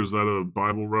 Sow's ear? Is that a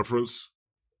Bible reference?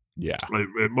 Yeah.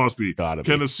 It must be.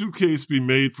 Can a suitcase be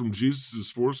made from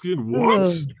Jesus' foreskin? What?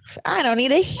 Ooh, I don't need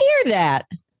to hear that.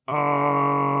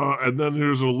 And then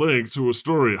here's a link to a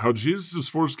story how Jesus'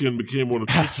 foreskin became one of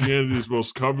Christianity's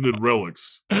most coveted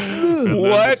relics. And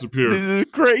what? Disappeared. This is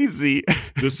crazy.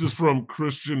 This is from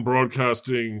Christian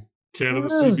Broadcasting Canada,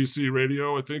 CBC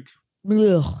Radio, I think.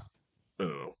 Ugh. I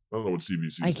don't know what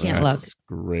CBC I stands can't for. look. That's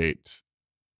great.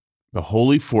 The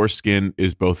holy foreskin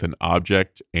is both an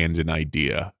object and an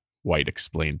idea, White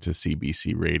explained to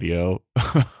CBC Radio.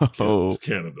 It's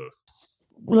Canada.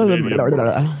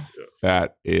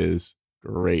 That is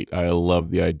great. I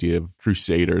love the idea of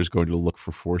crusaders going to look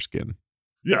for foreskin.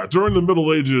 Yeah, during the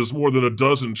Middle Ages, more than a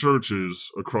dozen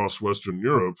churches across Western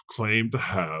Europe claimed to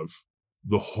have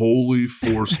the holy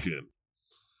foreskin.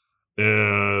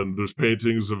 And there's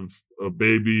paintings of a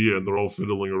baby, and they're all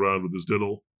fiddling around with this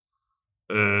diddle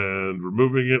and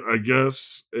removing it, I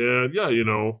guess. And yeah,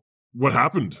 what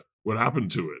happened? What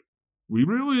happened to it? We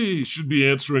really should be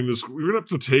answering this. We're going to have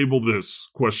to table this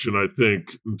question, I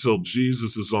think, until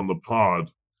Jesus is on the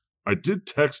pod. I did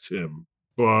text him,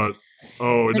 but,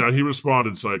 now he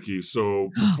responded, Psyche. So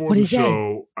before the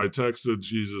show, I texted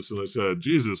Jesus and I said,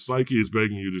 Jesus, Psyche is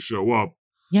begging you to show up.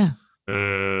 Yeah.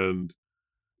 And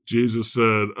Jesus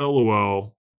said,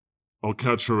 LOL, I'll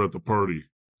catch her at the party.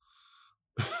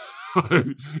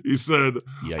 He said,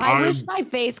 I wish my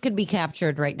face could be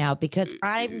captured right now because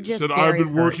I'm just said, I've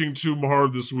been working too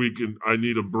hard this week and I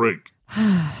need a break.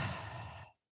 Okay.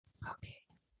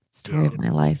 Story of my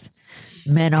life.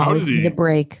 Men always need a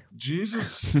break.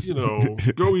 Jesus,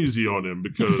 go easy on him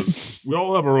because we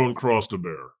all have our own cross to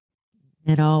bear.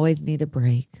 Men always need a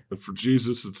break. And for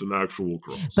Jesus, it's an actual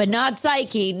cross. But not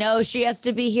Psyche. No, she has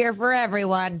to be here for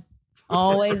everyone.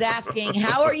 Always asking,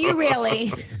 how are you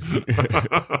really?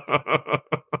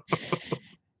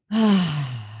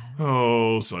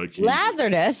 Oh, Psyche.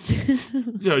 Lazarus.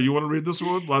 Yeah, you want to read this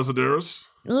one? Lazarus?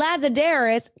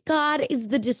 Lazarus, God, is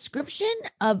the description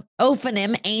of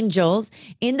Ophanim, angels,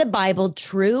 in the Bible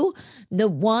true? The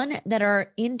one that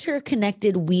are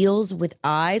interconnected wheels with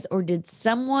eyes, or did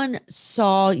someone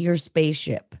saw your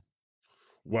spaceship?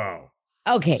 Wow.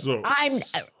 Okay,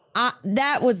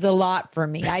 that was a lot for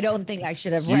me. I don't think I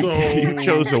should have read that. You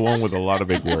chose the one with a lot of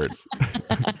big words.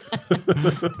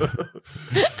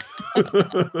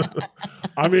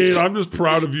 I mean, I'm just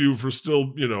proud of you for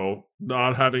still,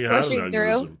 not having had an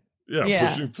aneurysm. Yeah,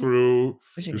 pushing through.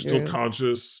 You're still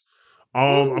conscious.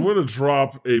 I'm going to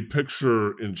drop a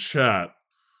picture in chat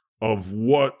of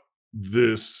what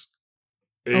this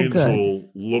angel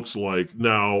looks like.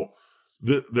 Now,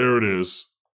 there it is.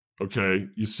 Okay,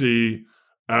 you see,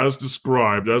 as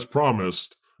described, as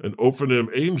promised, an Ophanim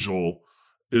angel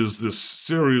is this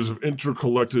series of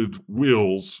interconnected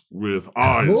wheels with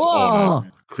eyes on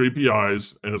it. Creepy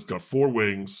eyes, and it's got 4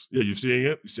 wings. Yeah, you seeing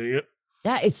it? You seeing it?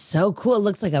 That is so cool. It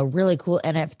looks like a really cool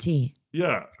NFT.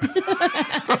 Yeah.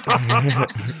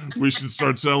 We should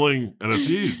start selling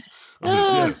NFTs of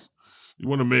this, yes. You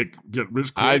want to get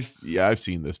rich quick? I've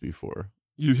seen this before.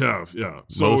 You have, yeah.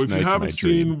 So if you haven't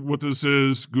seen what this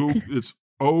is, Google it's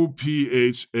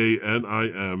OPHANIM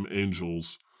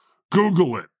angels.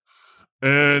 Google it.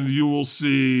 And you will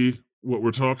see what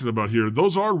we're talking about here.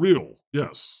 Those are real.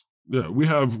 Yes. Yeah, we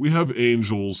have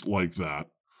angels like that.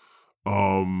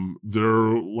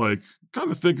 They're like,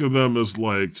 kind of think of them as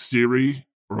like Siri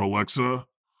or Alexa.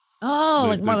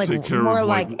 Oh, They- they take care more of,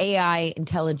 like AI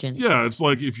intelligence. Yeah, it's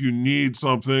like if you need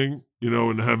something,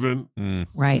 in heaven,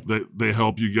 Right. they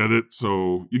help you get it.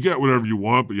 So you get whatever you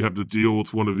want, but you have to deal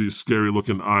with one of these scary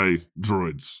looking eye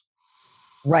droids.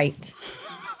 Right.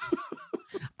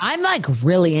 I'm like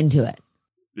really into it.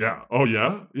 Yeah. Oh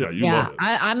yeah. Yeah. You Yeah. love it.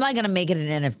 I'm not going to make it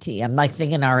an NFT. I'm like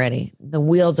thinking already. The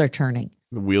wheels are turning.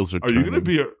 The wheels are Are you turning. going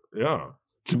to be yeah.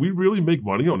 Can we really make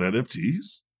money on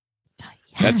NFTs?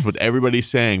 That's what Yes. everybody's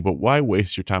saying, but why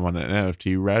waste your time on an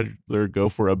NFT? Rather go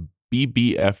for a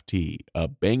BBFT, a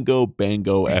Bango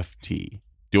Bango FT.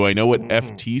 Do I know what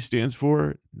FT stands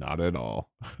for? Not at all.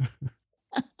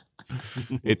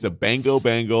 It's a Bango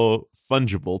Bango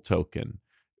fungible token.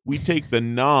 We take the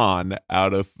non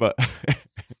out of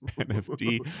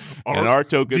NFT, and our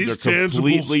tokens these are tangibles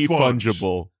completely fudge.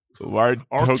 fungible. Our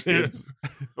tokens,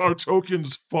 Our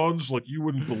tokens funge like you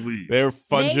wouldn't believe. they're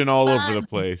funging They all over the fudge.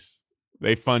 place.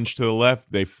 They funge to the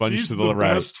left, they funge These to are the the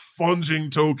right. best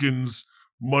funging tokens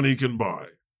money can buy.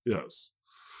 Yes.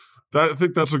 I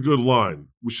think that's a good line.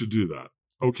 We should do that.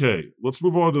 Okay, let's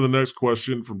move on to the next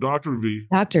question from Dr. V.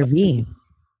 Dr. V.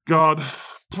 God,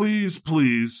 please,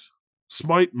 please,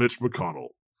 smite Mitch McConnell.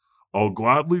 I'll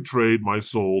gladly trade my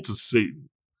soul to Satan.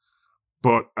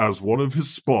 But as one of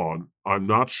his spawn, I'm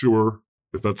not sure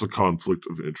if that's a conflict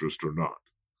of interest or not.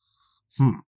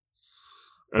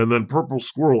 And then Purple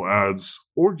Squirrel adds,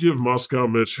 or give Moscow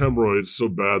Mitch hemorrhoids so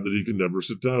bad that he can never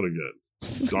sit down again.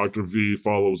 Dr. V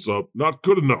follows up, not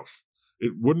good enough.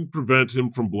 It wouldn't prevent him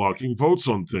from blocking votes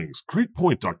on things. Great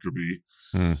point, Dr. V.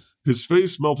 His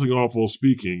face melting off while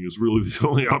speaking is really the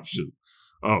only option.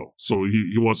 Oh, so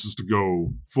he wants us to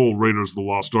go full Raiders of the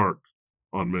Lost Ark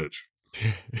on Mitch.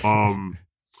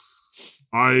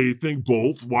 I think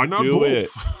both. Why not Do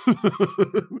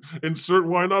both? Insert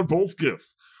why not both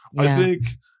gif. Yeah. I think,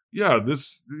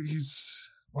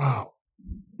 wow.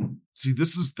 See,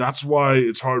 that's why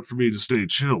it's hard for me to stay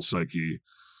chill, Psyche.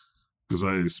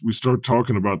 Because we start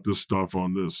talking about this stuff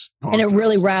on this podcast. And it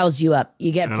really riles you up.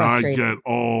 You get and frustrated. I get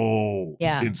all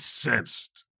Yeah.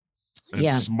 incensed and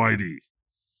Yeah. smitey.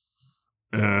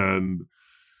 And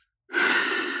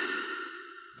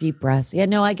Deep breaths. Yeah,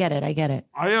 no, I get it.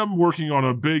 I am working on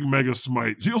a big mega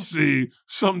smite. You'll see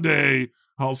someday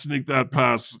I'll sneak that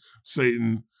past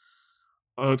Satan.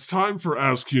 It's time for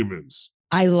Ask Humans.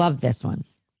 I love this one.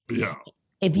 Yeah.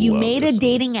 If you Love made a this one.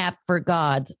 dating app for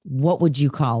gods, what would you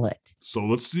call it? So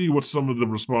let's see what some of the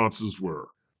responses were.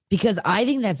 Because I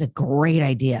think that's a great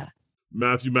idea.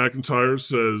 Matthew McIntyre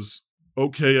says,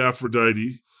 okay,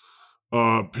 Aphrodite.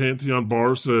 Pantheon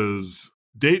Bar says,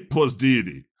 date plus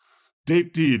deity.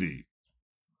 Date deity.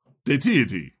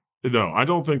 Deity. No, I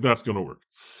don't think that's going to work.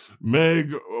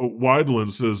 Meg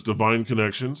Wideland says, divine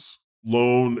connections.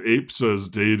 Lone Ape says,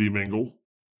 deity mingle.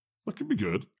 That could be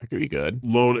good. That could be good.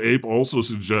 Lone Ape also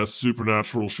suggests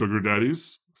supernatural sugar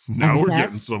daddies. Now we're getting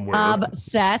Obsessed. somewhere.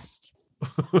 Obsessed.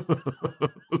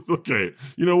 Okay.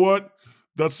 You know what?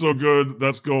 That's so good.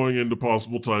 That's going into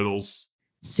possible titles.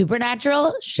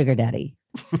 Supernatural sugar daddy.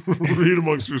 Read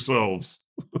amongst yourselves.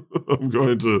 I'm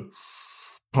going to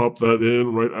pop that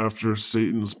in right after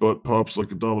Satan's butt pops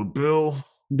like a dollar bill.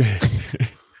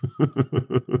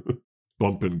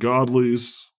 Bumpin'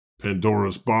 Godlies.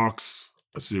 Pandora's Box.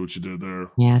 I see what you did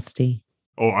there. Nasty.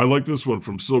 Oh, I like this one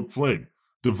from Silk Flame.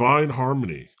 Divine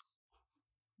Harmony.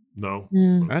 No?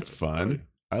 Mm. That's fun.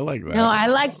 I like that. No, I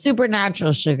like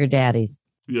supernatural sugar daddies.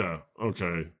 Yeah,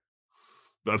 okay.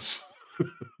 That's...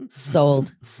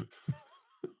 Sold.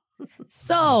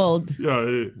 Sold. Yeah,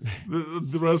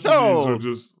 the rest of Sold. these are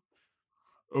just...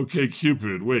 Okay,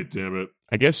 Cupid. Wait, damn it.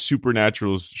 I guess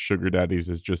Supernatural's sugar daddies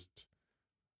is just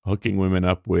hooking women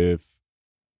up with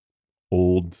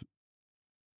old,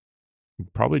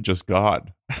 probably just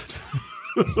God.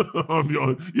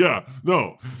 Yeah,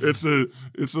 no, it's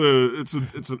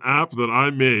an app that I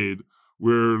made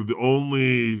where the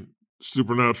only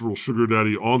supernatural sugar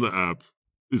daddy on the app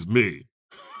is me.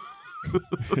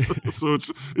 So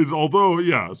so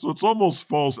it's almost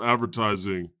false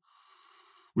advertising.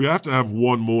 We have to have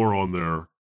one more on there,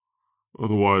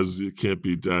 otherwise it can't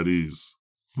be daddies.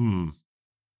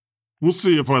 We'll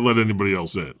see if I let anybody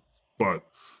else in, but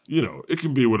it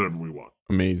can be whatever we want.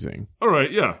 Amazing. All right,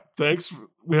 yeah. Thanks.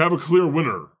 We have a clear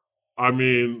winner. I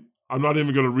mean, I'm not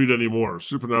even going to read any more.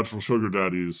 Supernatural Sugar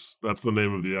Daddies. That's the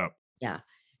name of the app. Yeah.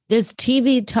 This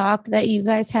TV talk that you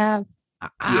guys have,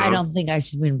 I Yeah. don't think I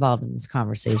should be involved in this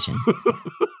conversation.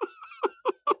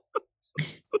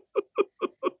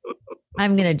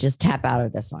 I'm going to just tap out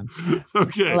of this one.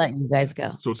 Okay. I'll let you guys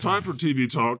go. So it's time for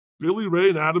TV talk. Billy Ray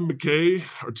and Adam McKay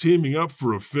are teaming up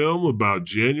for a film about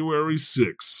January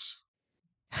 6th.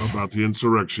 about the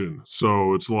insurrection.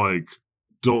 So it's like,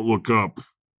 Don't Look Up,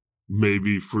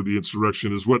 maybe for the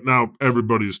insurrection, is what now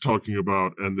everybody is talking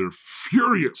about, and they're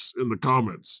furious in the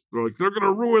comments. They're like, they're going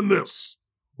to ruin this.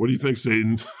 What do you think,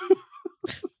 Satan?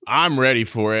 I'm ready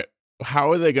for it.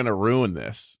 How are they going to ruin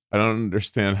this? I don't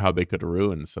understand how they could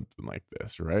ruin something like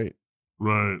this, right?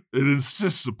 Right. It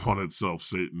insists upon itself,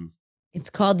 Satan. It's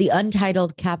called the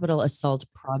Untitled Capital Assault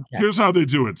Project. Here's how they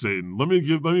do it, Satan. Let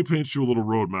me paint you a little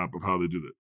roadmap of how they do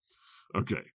it.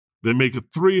 Okay. They make it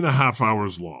 3.5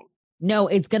 hours long. No,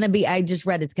 it's going to be, I just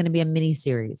read, it's going to be a mini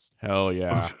series. Hell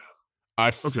yeah. Okay.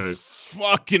 I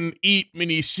fucking eat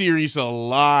miniseries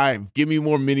alive. Give me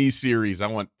more miniseries. I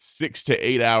want 6 to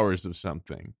 8 hours of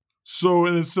something. So,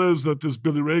 and it says that this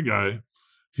Billy Ray guy,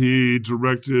 he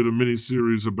directed a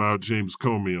miniseries about James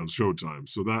Comey on Showtime.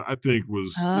 So that, I think,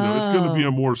 was, it's going to be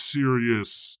a more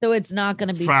serious, so it's not going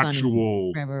to be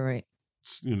factual, funny. Right.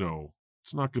 It's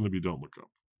not going to be Don't Look Up.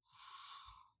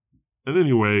 And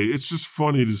anyway, it's just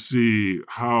funny to see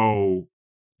how,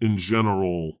 in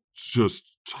general, it's just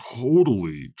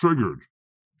totally triggered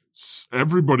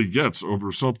everybody gets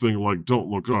over something like Don't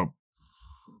Look Up,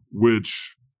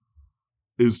 which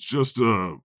is just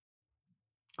I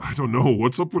don't know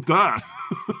what's up with that.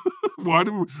 Why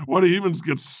do humans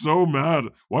get so mad?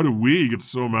 Why do we get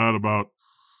so mad about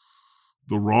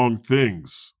the wrong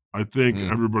things? I think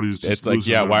everybody's just, it's like,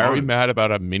 losing yeah, their why are we minds. mad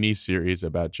about a mini series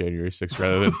about January 6th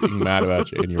rather than being mad about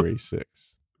January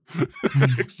 6th?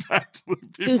 Exactly. Too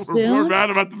People are soon? more mad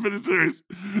about the miniseries.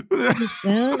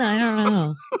 Soon? I don't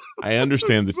know. I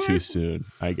understand the too soon.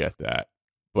 I get that.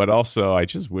 But also, I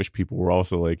just wish people were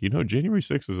also like, January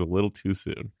 6th was a little too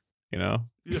soon, Yeah.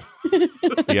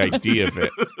 The idea of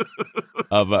it,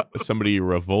 of somebody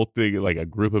revolting, like a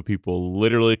group of people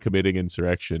literally committing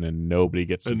insurrection and nobody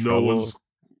gets in And trouble.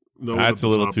 no one That's at the a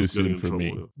little top too is getting soon in for trouble,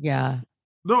 me. yeah. Yeah.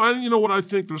 No, and you know what? I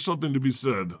think there's something to be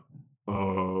said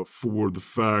for the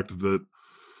fact that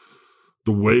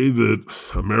the way that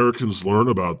Americans learn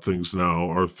about things now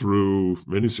are through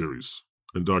miniseries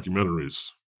and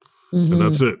documentaries. Mhm. And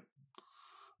that's it.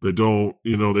 They don't,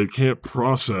 they can't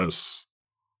process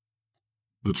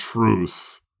the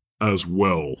truth as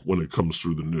well when it comes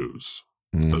through the news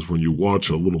as when you watch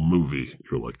a little movie.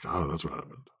 You're like, oh, that's what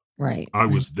happened. Right. I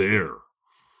was there.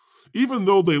 Even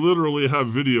though they literally have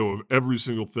video of every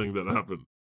single thing that happened.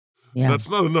 Yeah. That's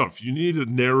not enough. You need a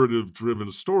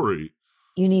narrative-driven story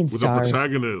You need with stars. a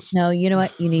protagonist. No, you know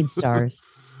what? You need stars.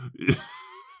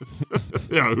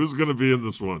 Yeah, who's going to be in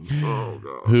this one? Oh,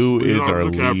 God. Who is our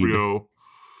DiCaprio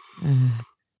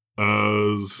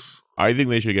Oh, as... I think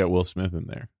they should get Will Smith in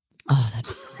there. that'd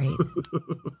be great.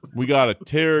 We got to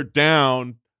tear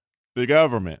down the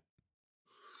government.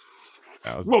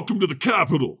 Welcome to the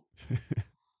Capitol.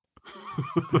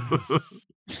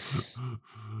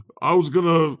 I was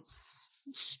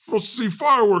supposed to see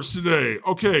fireworks today.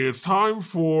 Okay, it's time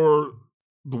for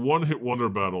the one-hit wonder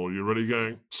battle. You ready,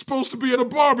 gang? Supposed to be at a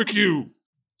barbecue.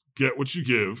 Get What You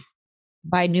Give.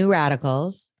 By New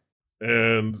Radicals.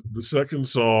 And the second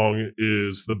song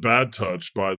is The Bad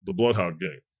Touch by the Bloodhound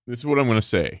Gang. This is what I'm going to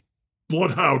say.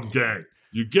 Bloodhound Gang.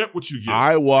 You get what you get.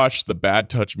 I watched the Bad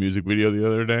Touch music video the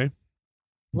other day.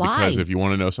 Why? Because if you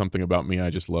want to know something about me, I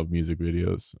just love music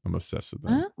videos. I'm obsessed with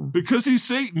them. Oh. Because he's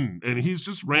Satan, and he's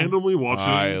just randomly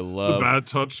watching The Bad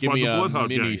Touch by the Bloodhound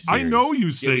Gang. I know you,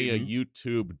 Give Satan. me a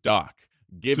YouTube doc.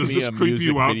 Give Does me this a creep music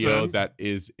you out, video then? that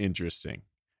is interesting.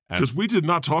 Because we did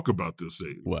not talk about this,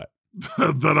 Satan. What?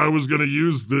 That I was going to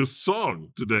use this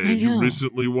song today. I You know.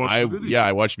 recently watched the video. Yeah,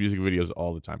 I watch music videos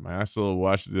all the time. I also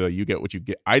watch the You Get What You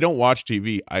Get. I don't watch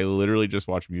TV. I literally just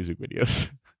watch music videos.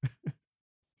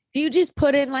 Do you just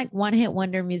put in like one-hit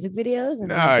wonder music videos? And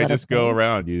No, then I let just us go know?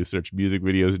 around. You search music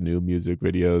videos, new music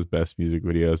videos, best music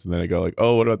videos, and then I go like,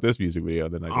 oh, what about this music video?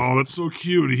 Then I just, Oh, that's so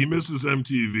cute. He misses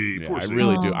MTV. yeah, Poor I Satan.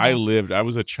 really do. Aw. I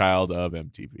was a child of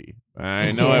MTV. I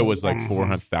Me know I too. was like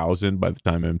 400,000 by the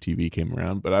time MTV came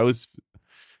around, but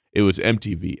it was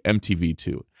MTV,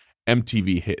 MTV2,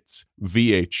 MTV Hits,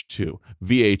 VH2,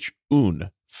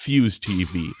 VH1, Fuse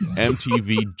TV,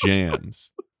 MTV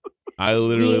Jams. I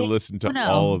literally listened to VH1.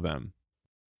 all of them.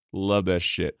 Love that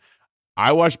shit.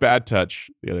 I watched Bad Touch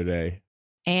the other day.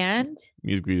 And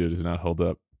Music video does not hold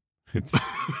up.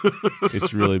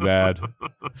 It's really bad.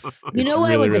 you It's know what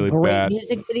really, was a really great bad.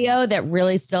 music video that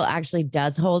really still actually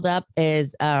does hold up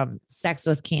is Sex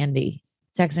with Candy.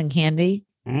 Sex and Candy.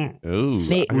 Mm. Ooh,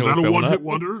 They- Was that a one one-hit up?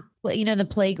 wonder? Well, you know, the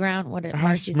playground. What it I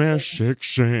Marcy's smash Playground.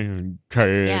 six and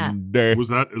candy. Is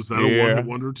that a Yeah. one-hit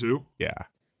wonder too? Yeah.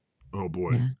 Oh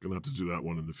boy, Yeah. gonna have to do that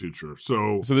one in the future.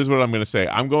 So So this is what I'm going to say.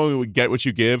 I'm going to Get What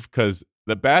You Give because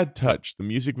the Bad Touch, the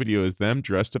music video is them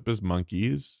dressed up as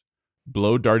monkeys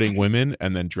blow darting women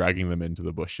and then dragging them into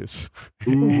the bushes.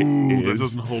 Ooh, that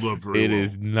doesn't hold up very well. It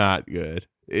is not good.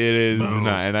 It is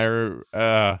not.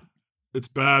 And it's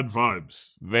bad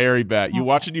vibes. Very bad. You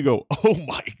watch it, you go, "Oh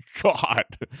my god,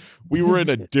 we were in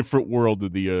a different world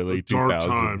in the early 2000s. Dark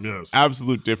time, yes,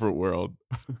 absolute different world."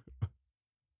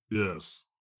 Yes,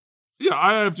 yeah,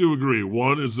 I have to agree.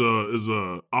 One is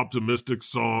a optimistic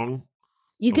song.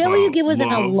 You Get What You Give was love.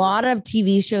 in a lot of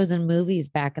TV shows and movies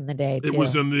back in the day. Too. It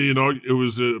was in it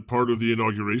was a part of the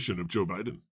inauguration of Joe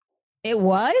Biden. It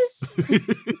was.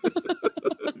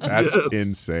 That's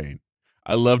insane.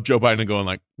 I love Joe Biden going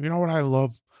like, you know what I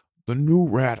love? The New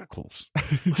Radicals.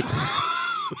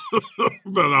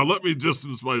 But now let me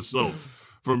distance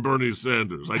myself from Bernie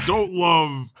Sanders. I don't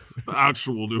love the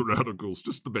actual New Radicals,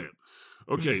 just the band.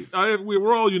 Okay,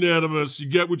 we're all unanimous. You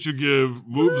Get What You Give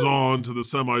moves on to the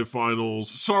semifinals.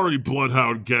 Sorry,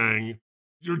 Bloodhound Gang.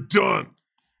 You're done.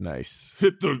 Nice.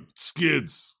 Hit the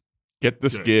skids. Get the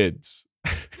skids.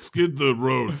 Skid the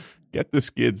road. Get the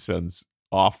skids sounds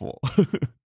awful.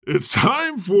 It's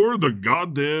time for the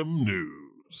goddamn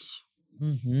news.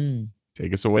 Mm-hmm.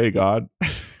 Take us away, God.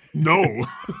 No.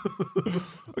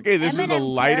 Okay, this is a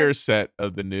lighter set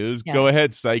of the news. Yeah. Go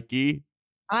ahead, Psyche.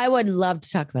 I would love to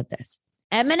talk about this.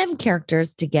 Eminem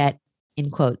characters to get, in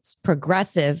quotes,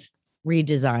 progressive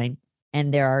redesign,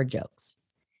 and there are jokes.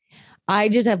 I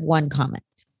just have one comment.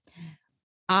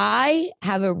 I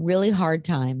have a really hard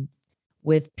time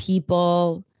with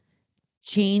people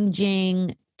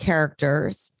changing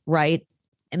characters, right?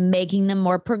 And making them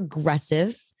more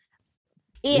progressive.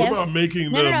 What about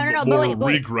making them more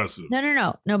regressive?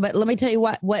 No, but let me tell you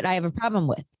what I have a problem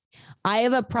with. I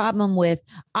have a problem with,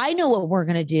 I know what we're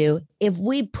going to do. If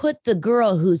we put the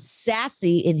girl who's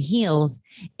sassy in heels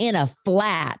in a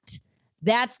flat,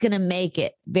 that's going to make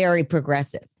it very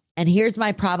progressive. And here's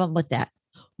my problem with that.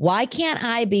 Why can't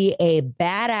I be a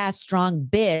badass, strong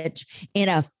bitch in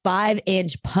a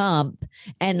 5-inch pump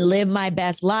and live my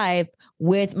best life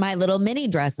with my little mini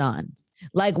dress on?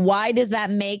 Like, why does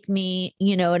that make me,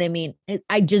 you know what I mean?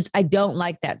 I don't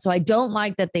like that. So I don't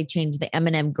like that they changed the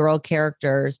Eminem girl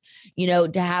characters,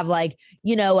 to have like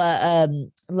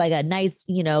a nice,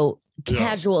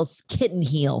 casual kitten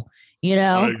heel,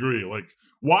 I agree. Like,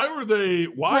 why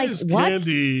is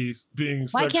Candy being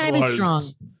sexualized? Why can't I be strong?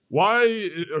 Why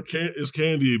is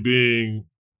Candy being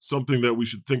something that we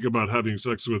should think about having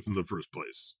sex with in the first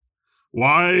place?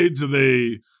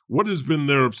 What has been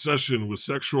their obsession with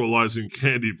sexualizing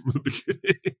Candy from the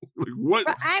beginning? Like,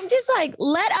 what? I'm just like,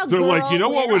 let a They're girl like, you know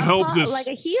what would help this? Like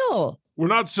a heel. We're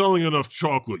not selling enough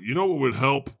chocolate. You know what would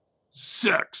help?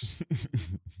 Sex.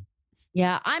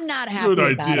 Yeah, I'm not happy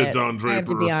Good about idea, it. Don Draper. I have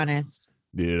to be honest.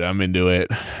 Dude, I'm into it.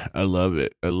 I love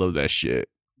it. I love that shit.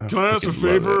 Can I ask a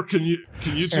favor? Can you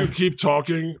two keep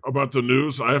talking about the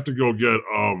news? I have to go get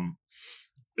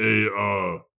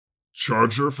a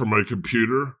charger for my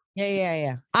computer.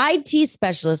 Yeah. IT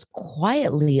specialist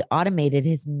quietly automated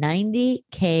his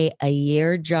 $90K a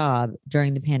year job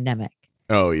during the pandemic.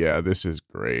 Oh yeah, this is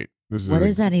great. What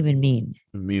does that even mean?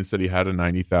 It means that he had a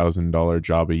 $90,000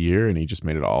 job a year and he just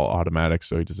made it all automatic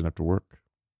so he doesn't have to work.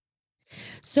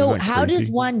 So how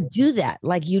does one do that?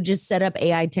 Like you just set up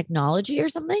AI technology or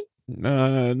something?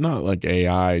 Not like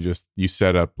AI, just you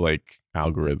set up like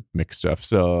algorithmic stuff.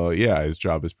 So yeah, his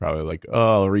job is probably like,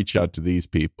 oh, I'll reach out to these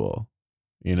people,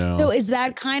 So is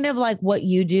that kind of like what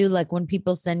you do? Like when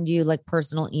people send you like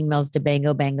personal emails to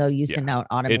Bango, you send out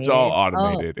automated? It's all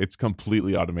automated. Oh. It's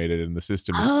completely automated and the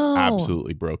system is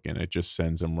absolutely broken. It just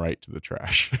sends them right to the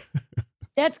trash.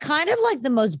 That's kind of like the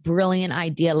most brilliant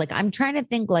idea. Like I'm trying to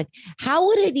think like, how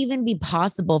would it even be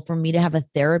possible for me to have a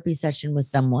therapy session with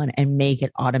someone and make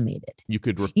it automated? You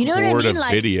could record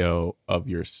a video of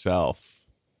yourself.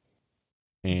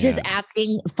 And just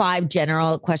asking 5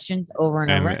 general questions over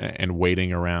and over. And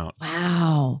waiting around.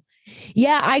 Wow.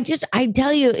 Yeah, I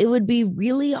tell you, it would be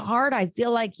really hard. I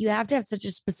feel like you have to have such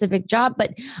a specific job,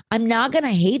 but I'm not going to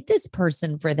hate this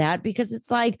person for that because it's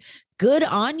like, good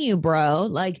on you, bro.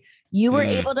 Like you were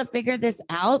able to figure this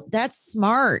out. That's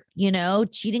smart,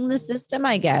 cheating the system,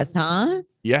 I guess, huh?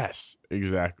 Yes,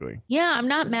 exactly. Yeah, I'm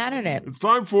not mad at it. It's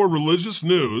time for religious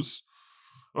news.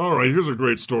 All right, here's a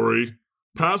great story.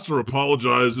 Pastor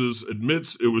apologizes,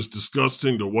 admits it was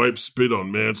disgusting to wipe spit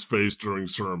on man's face during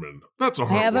sermon. That's a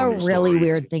heartwarming I have a really story.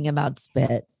 weird thing about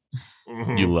spit.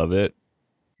 Mm-hmm. You love it?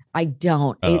 I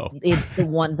don't. Oh. It's the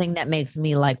one thing that makes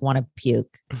me like want to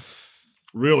puke.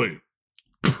 Really?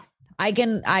 I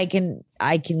can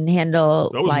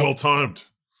handle. That was well timed.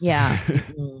 Yeah.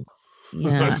 I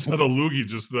just had a loogie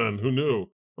just then. Who knew?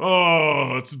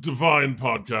 Oh, it's a divine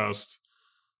podcast.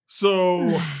 So,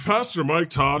 Pastor Mike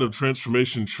Todd of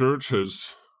Transformation Church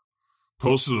has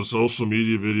posted a social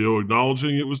media video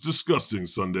acknowledging it was disgusting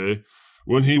Sunday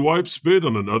when he wiped spit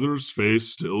on another's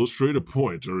face to illustrate a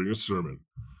point during a sermon.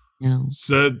 No.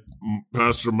 Said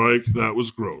Pastor Mike, that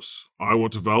was gross. I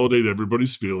want to validate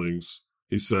everybody's feelings,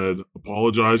 he said,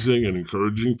 apologizing and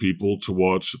encouraging people to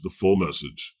watch the full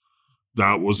message.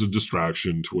 That was a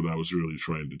distraction to what I was really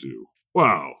trying to do.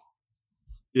 Wow.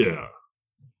 Yeah.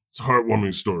 It's a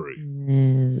heartwarming story.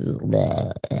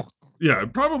 Yeah,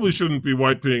 it probably shouldn't be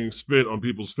wiping spit on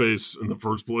people's face in the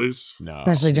first place. No.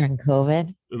 Especially during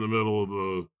COVID In the middle of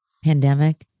the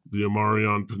pandemic.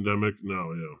 Omarion pandemic.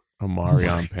 No, yeah.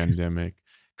 Omarion pandemic.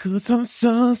 'Cause I'm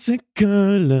so sick of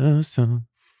love song.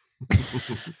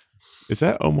 Is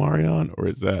that Omarion or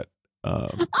is that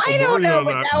I don't know,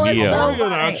 but that was Yeah. so Omarion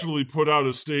funny. actually put out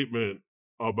a statement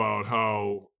about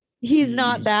how He's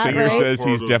not that Singer right. says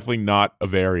he's Part of- definitely not a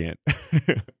variant.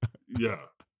 yeah,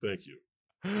 thank you.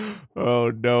 Oh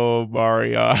no,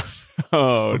 Omarion.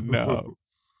 Oh no.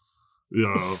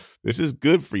 Yeah. This is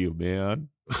good for you, man.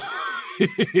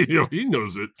 He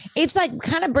knows it. It's like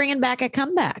kind of bringing back a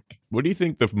comeback. What do you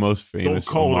think the most famous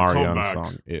call it a Omarion comeback.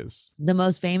 song is? The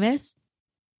most famous?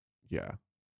 Yeah.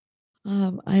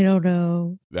 I don't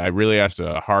know. I really asked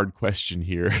a hard question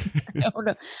here. I don't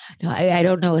know. No, I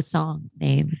don't know a song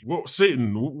name. Well,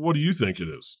 Satan, what do you think it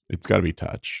is? It's got to be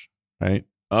Touch, right?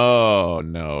 Oh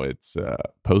no, it's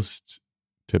Post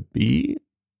to Be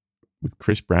with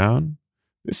Chris Brown.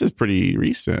 This is pretty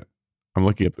recent. I'm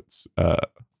looking up its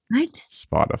What?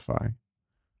 Spotify.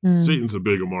 Satan's a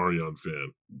big Omarion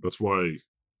fan. That's why.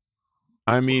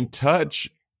 I mean, Touch,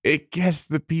 it gets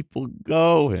the people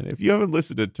going. If you haven't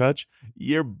listened to Touch,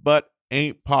 your butt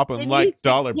ain't popping Can like you sing-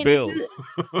 dollar can bill.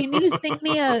 Can you sing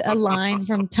me a line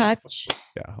from Touch?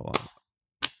 Yeah, hold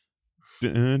on.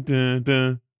 Dun, dun,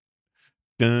 dun.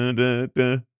 Dun, dun,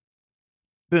 dun.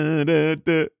 Dun, dun,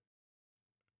 dun.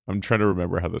 I'm trying to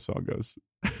remember how the song goes.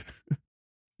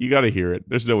 You got to hear it.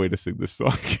 There's no way to sing this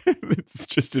song. It's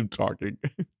just him talking.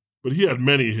 But he had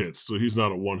many hits, so he's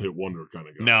not a one-hit wonder kind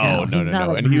of guy. No. he's not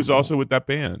a And he was group. also with that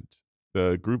band,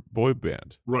 the group boy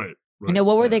band. Right. You know,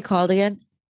 what were they called again?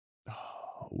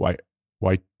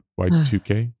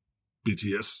 Y2K?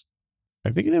 BTS. I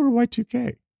think they were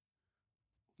Y2K.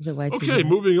 Was it Y2K? Okay,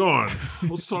 moving on.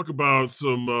 Let's talk about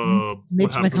some Mitch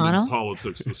what happened McConnell? in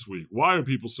politics this week. Why are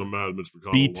people so mad at Mitch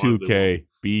McConnell? Why do they B2K. want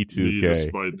me to B2K.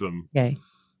 spite them? Okay.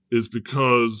 Is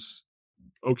because,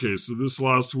 okay, so this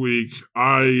last week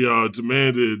I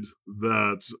demanded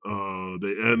that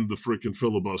they end the freaking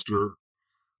filibuster.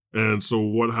 And so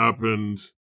what happened?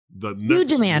 You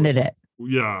demanded it.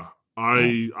 Yeah.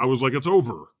 I was like, it's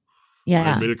over.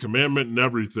 Yeah. I made a commandment and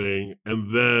everything.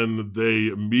 And then they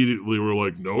immediately were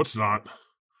like, no, it's not.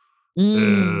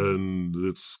 And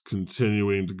it's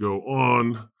continuing to go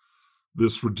on.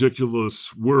 This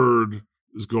ridiculous word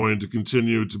is going to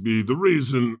continue to be the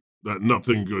reason that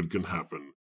nothing good can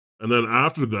happen. And then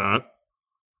after that,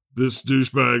 this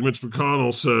douchebag Mitch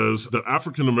McConnell says that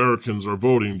African Americans are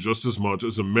voting just as much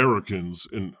as Americans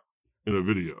in a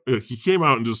video. He came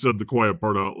out and just said the quiet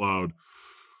part out loud.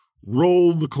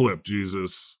 Roll the clip,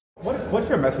 Jesus. What's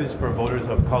your message for voters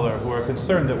of color who are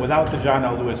concerned that without the John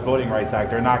L. Lewis Voting Rights Act,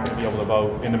 they're not going to be able to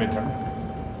vote in the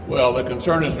midterm? Well, the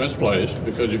concern is misplaced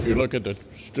because if you look at the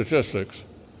statistics,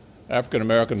 African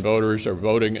American voters are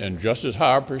voting in just as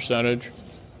high a percentage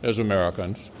as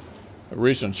Americans. A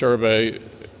recent survey,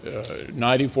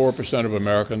 94% of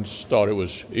Americans thought it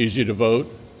was easy to vote.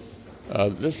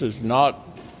 This is not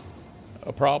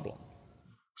a problem.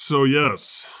 So,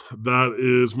 yes, that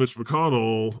is Mitch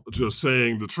McConnell just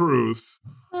saying the truth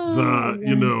that,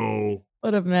 you know,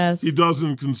 What a mess. he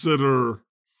doesn't consider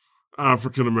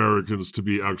African Americans to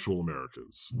be actual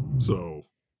Americans. So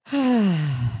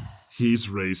he's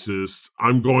racist.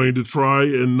 I'm going to try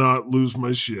and not lose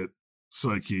my shit,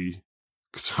 Psyche,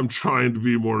 because I'm trying to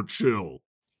be more chill.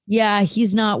 Yeah,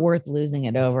 he's not worth losing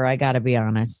it over. I got to be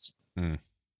honest.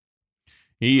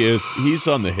 He's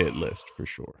on the hit list for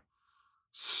sure.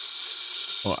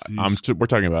 Well, He's- we're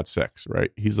talking about sex,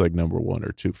 right? He's like number 1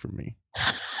 or 2 for me.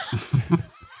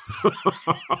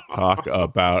 Talk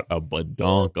about a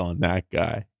badonk on that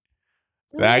guy.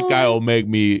 That guy will make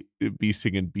me be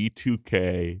singing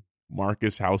B2K,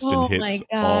 Marcus Houston Oh hits my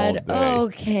all God. day.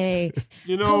 Okay.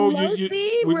 You know,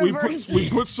 Pelosi we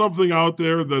put something out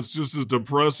there that's just as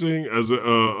depressing as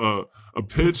a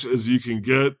pitch as you can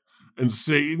get, and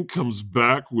Satan comes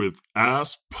back with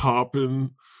ass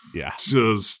popping. Yeah.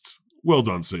 Just well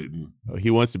done, Satan. He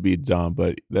wants to be Dom,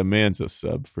 but the man's a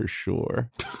sub for sure.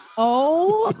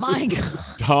 Oh my God.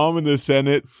 Tom in the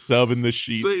Senate, sub in the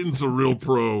sheets. Satan's a real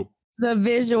pro. The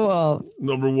visual.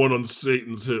 Number 1 on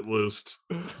Satan's hit list.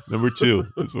 Number 2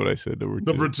 is what I said. Number 2.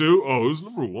 Number 2? Oh, who's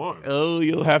number 1? Oh,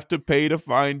 you'll have to pay to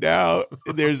find out.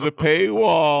 There's a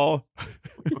paywall.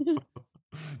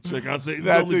 Check out Satan's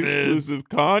That's OnlyFans. exclusive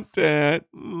content.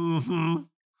 Mm-hmm.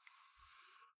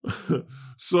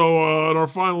 So, in our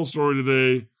final story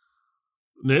today,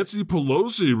 Nancy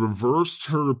Pelosi reversed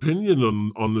her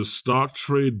opinion on this stock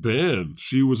trade ban.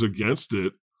 She was against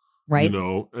it, Right. you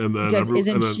know, and then Because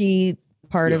isn't she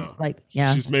part of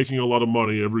she's making a lot of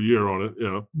money every year on it,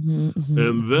 yeah. Mm-hmm.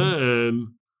 And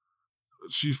then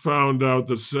she found out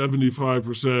that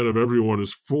 75% of everyone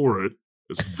is for it.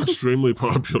 It's extremely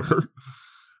popular.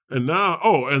 And now,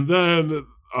 and then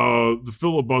the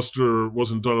filibuster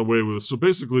wasn't done away with. So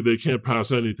basically, they can't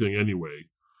pass anything anyway.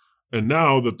 And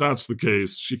now that that's the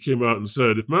case, she came out and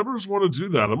said, if members want to do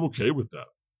that, I'm okay with that.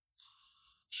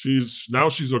 She's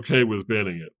okay with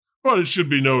banning it. But it should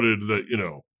be noted that, you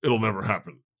know, it'll never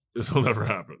happen. It'll never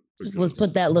happen. Just let's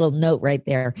put that little note right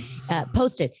there.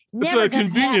 Post it. It's a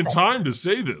convenient time to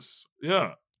say this.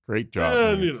 Yeah. Great job,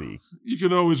 And, Nancy. you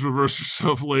can always reverse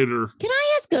yourself later. Can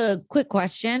I ask a quick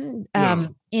question Yeah.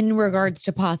 in regards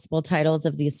to possible titles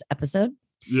of this episode?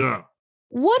 Yeah.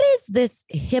 What is this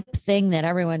hip thing that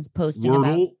everyone's posting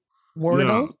about?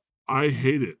 Wordle? Yeah, I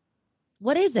hate it.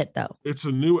 What is it though? It's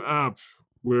a new app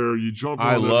where you jump on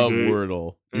I every love day.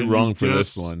 Wordle. You're and wrong you for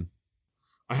this guess- one.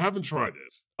 I haven't tried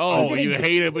it. Oh, Is it you a-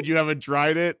 hate it, but you haven't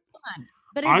tried it?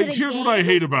 But is it a Here's game? what I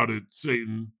hate about it,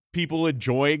 Satan. People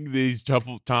enjoying these tough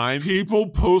times? People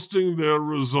posting their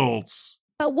results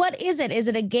But what is it? Is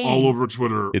it a game? all over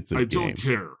Twitter. It's a I game. don't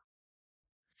care.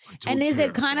 And is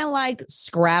it kind of like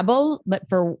Scrabble, but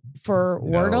for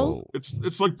Wordle?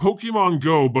 It's like Pokemon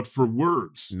Go, but for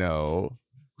words. No.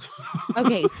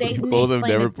 Okay, Satan. Both have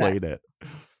explain never it to us. played it.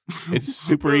 It's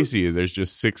super easy. There's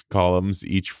just 6 columns,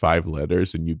 each 5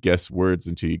 letters, and you guess words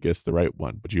until you guess the right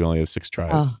one, but you only have 6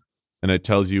 tries. Oh. And it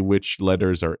tells you which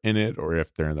letters are in it or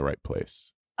if they're in the right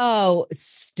place. Oh,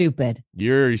 stupid.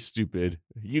 You're stupid.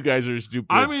 You guys are stupid.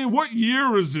 I mean, what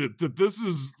year is it that this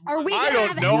is? Are we? I gonna don't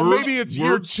have know. Word- Maybe it's word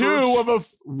year 2 search?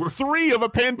 of 3 of a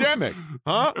pandemic.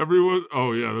 Huh? Everyone.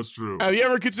 Oh yeah, that's true. Have you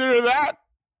ever considered that?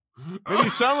 Maybe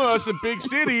some of us in big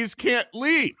cities can't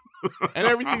leave and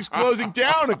everything's closing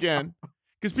down again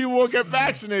because people won't get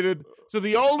vaccinated. So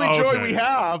the only joy Okay. we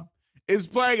have is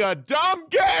playing a dumb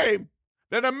game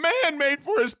that a man made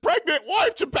for his pregnant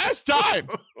wife to pass time.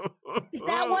 Is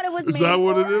that what it was Is made that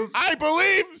what for? it is? I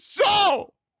believe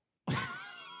so.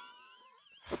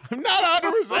 I'm not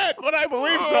 100%, but I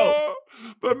believe so.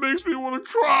 That makes me want to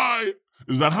cry.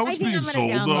 Is that how I it's think being I'm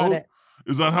sold gonna download though? it.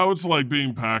 Is that how it's like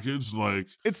being packaged? Like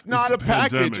It's not It's a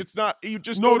package. pandemic. It's not. You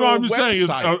just No, go to no, a I'm just saying,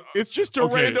 website. it's, It's just a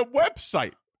okay. random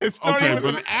website. It's not Okay, even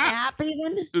but- an app. App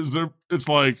even? is there? It's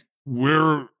like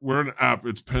we're an app.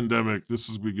 It's pandemic. This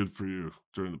is be good for you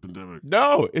during the pandemic.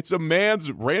 No, it's a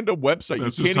man's random website.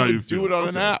 That's You just can't how even you feel. do it on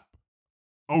an Okay. app.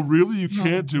 Oh really? You No,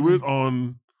 can't do no. it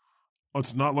on?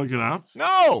 It's not like an app.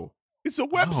 No, it's a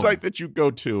website that you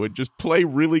go to and just play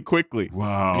really quickly.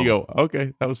 Wow. And you go,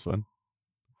 okay, that was fun.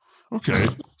 Okay.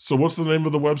 So what's the name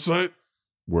of the website?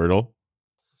 Wordle.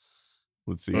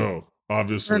 Let's see. Oh,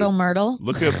 obviously. Myrtle Myrtle.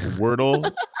 Look at Wordle.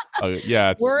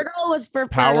 Yeah, it's Wordle was for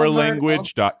Fertile Myrtle.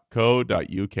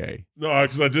 powerlanguage.co.uk. No,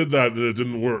 because I did that and it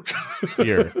didn't work.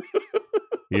 Here.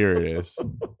 Here it is.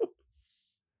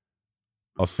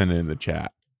 I'll send it in the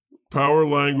chat.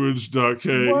 Powerlanguage.k.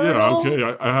 Yeah, Wordle.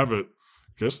 okay, I have it.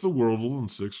 Guess the Wordle in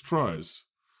 6 tries.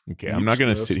 Okay, I'm not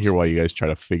going to Each sit test- here while you guys try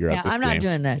to figure Yeah, out this I'm game. not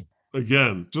doing this.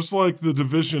 Again, just like the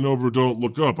division over Don't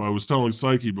Look Up, I was telling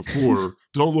Psyche before,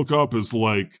 Don't Look Up is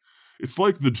like, it's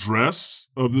like the dress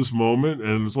of this moment.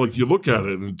 And it's like you look at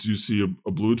it and do you see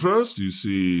a blue dress? Do you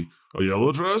see a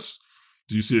yellow dress?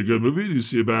 Do you see a good movie? Do you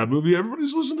see a bad movie?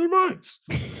 Everybody's losing their minds.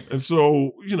 And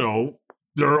so, you know,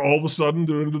 they're all of a sudden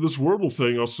they're into this Wordle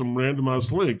thing off some random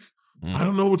ass link. Mm. I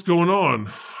don't know what's going on.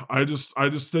 I just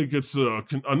think it's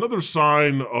another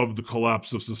sign of the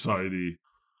collapse of society.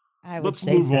 I would Let's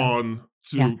say move so. on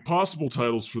to Yeah. possible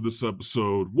titles for this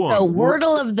episode. One, So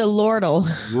Wordle of the Lordle.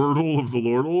 Wordle of the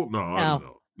Lordle? No, I No. don't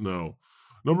know. No.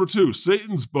 Number 2,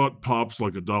 Satan's butt pops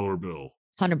like a dollar bill.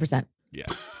 100%.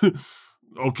 Yes.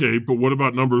 Okay, but what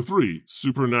about number 3,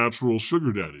 supernatural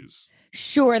sugar daddies?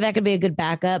 Sure, that could be a good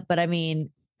backup, but I mean,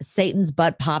 Satan's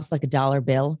butt pops like a dollar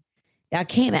bill. That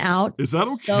came out. Is that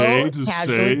so okay to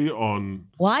casually. say on?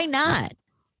 Why not?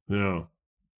 Yeah,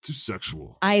 too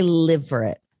sexual. I live for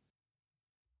it.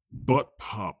 Butt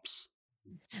pops.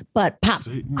 Butt pops.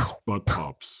 Satan's butt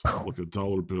pops like a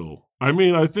dollar bill. I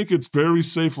mean, I think it's very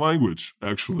safe language,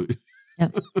 actually.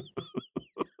 Yep.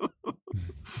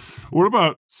 What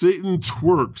about Satan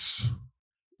twerks?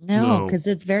 No, No. because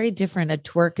it's very different. A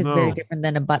twerk is very No. different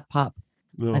than a butt pop,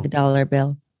 No. like a dollar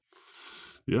bill.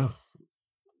 Yeah.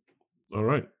 All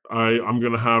right. I'm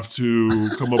going to have to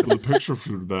come up with a picture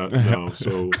for that now.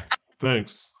 So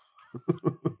thanks.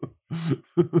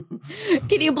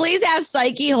 Can you please have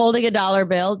Psyche holding a dollar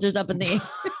bill just up in the air?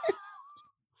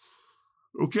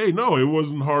 Okay. No, it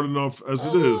wasn't hard enough as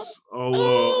it is.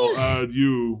 I'll add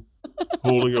you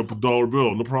holding up a dollar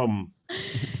bill. No problem.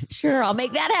 Sure, I'll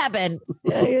make that happen.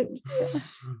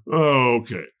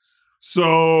 Okay.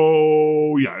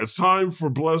 So, yeah, it's time for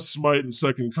Bless, Smite, and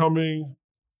Second Coming.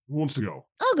 Who wants to go?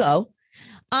 I'll go.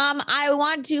 I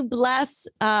want to bless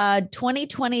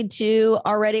 2022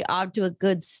 already off to a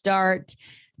good start.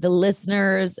 The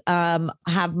listeners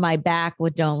have my back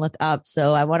with Don't Look Up.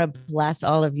 So I want to bless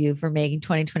all of you for making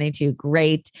 2022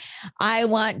 great. I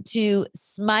want to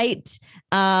smite,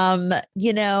 wait,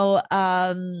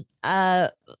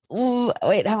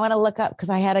 I want to look up because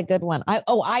I had a good one.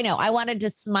 I know. I wanted to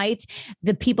smite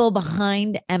the people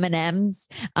behind M&M's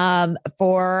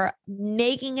for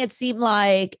making it seem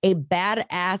like a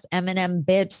badass M&M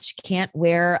bitch can't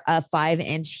wear a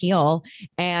 5-inch heel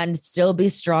and still be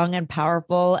strong and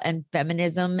powerful and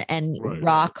feminism and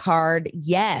rock hard.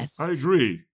 Yes. I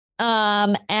agree.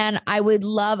 And I would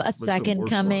love a second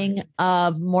coming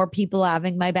of more people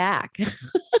having my back.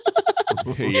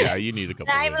 Yeah, you need a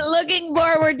couple. I'm looking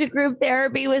forward to group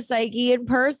therapy with Psyche in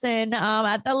person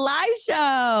at the live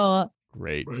show.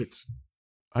 Great. Right.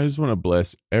 I just want to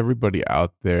bless everybody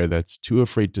out there that's too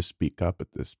afraid to speak up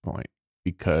at this point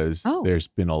because there's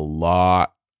been a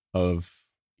lot of,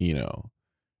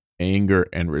 anger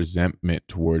and resentment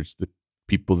towards the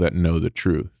people that know the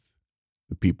truth,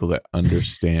 the people that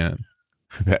understand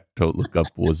that Don't Look Up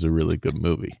was a really good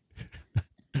movie.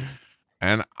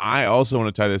 And I also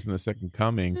want to tie this in the Second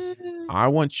Coming. I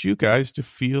want you guys to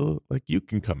feel like you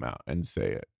can come out and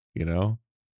say it,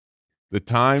 The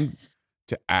time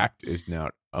to act is now.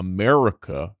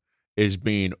 America is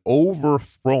being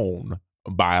overthrown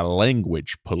by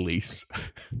language police.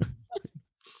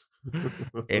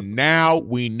 And now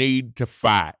we need to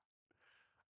fight.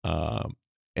 And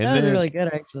that was really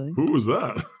good, actually. Who was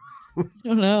that? I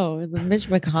don't know. It's Mitch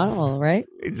McConnell, right?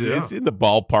 It's in the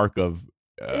ballpark of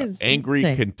angry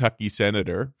something. Kentucky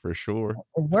senator for sure.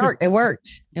 It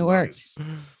worked. Nice.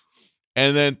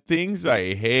 And then things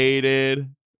I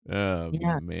hated. Oh,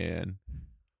 man.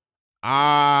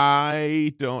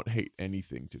 I don't hate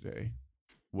anything today.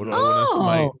 What do I want to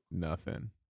smite?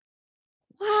 Nothing.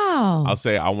 Wow. I'll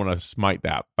say I want to smite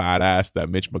that fat ass that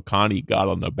Mitch McConnell got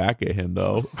on the back of him,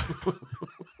 though.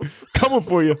 Coming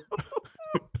for you.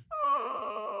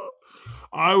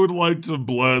 I would like to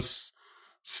bless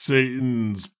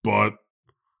Satan's butt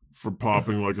for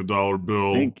popping like a dollar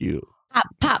bill. Thank you.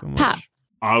 Pop.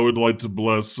 I would like to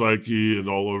bless Psyche and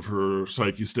all of her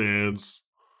Psyche stands.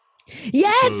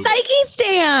 Yes, Psyche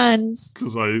stands.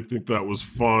 Because I think that was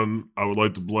fun. I would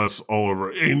like to bless all of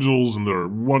our angels and their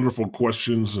wonderful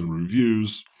questions and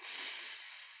reviews.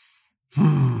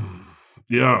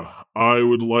 Yeah, I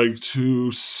would like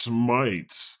to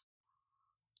smite,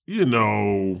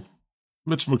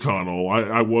 Mitch McConnell.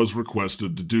 I was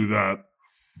requested to do that.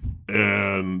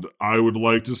 And I would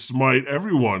like to smite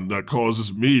everyone that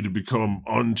causes me to become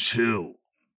unchill.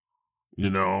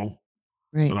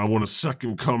 Right. And I want a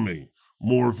second coming.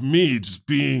 More of me just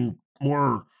being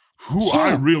more who Chill.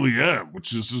 I really am,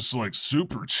 which is just like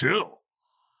super chill.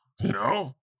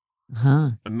 Uh-huh.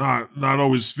 And not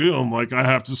always feeling like I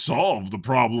have to solve the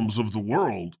problems of the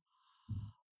world.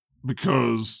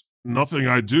 Because nothing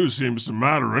I do seems to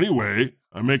matter anyway.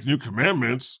 I make new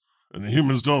commandments and the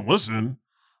humans don't listen.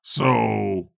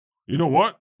 So, you know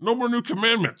what? No more new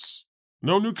commandments.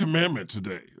 No new commandment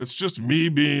today. It's just me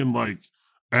being like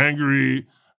angry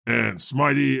and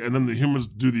smitey, and then the humans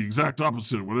do the exact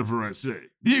opposite of whatever I say.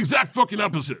 The exact fucking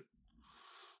opposite.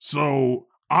 So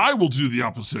I will do the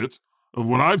opposite of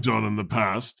what I've done in the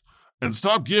past and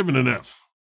stop giving an F.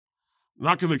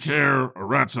 Not gonna care a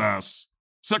rat's ass.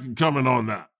 Second coming on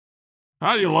that.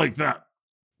 How do you like that?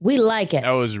 We like it.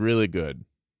 That was really good.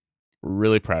 We're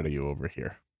really proud of you over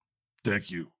here.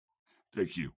 Thank you.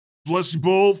 Thank you. Bless you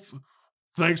both.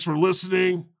 Thanks for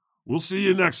listening. We'll see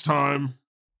you next time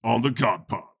on the God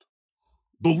Pod.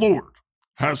 The Lord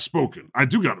has spoken. I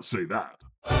do got to say that.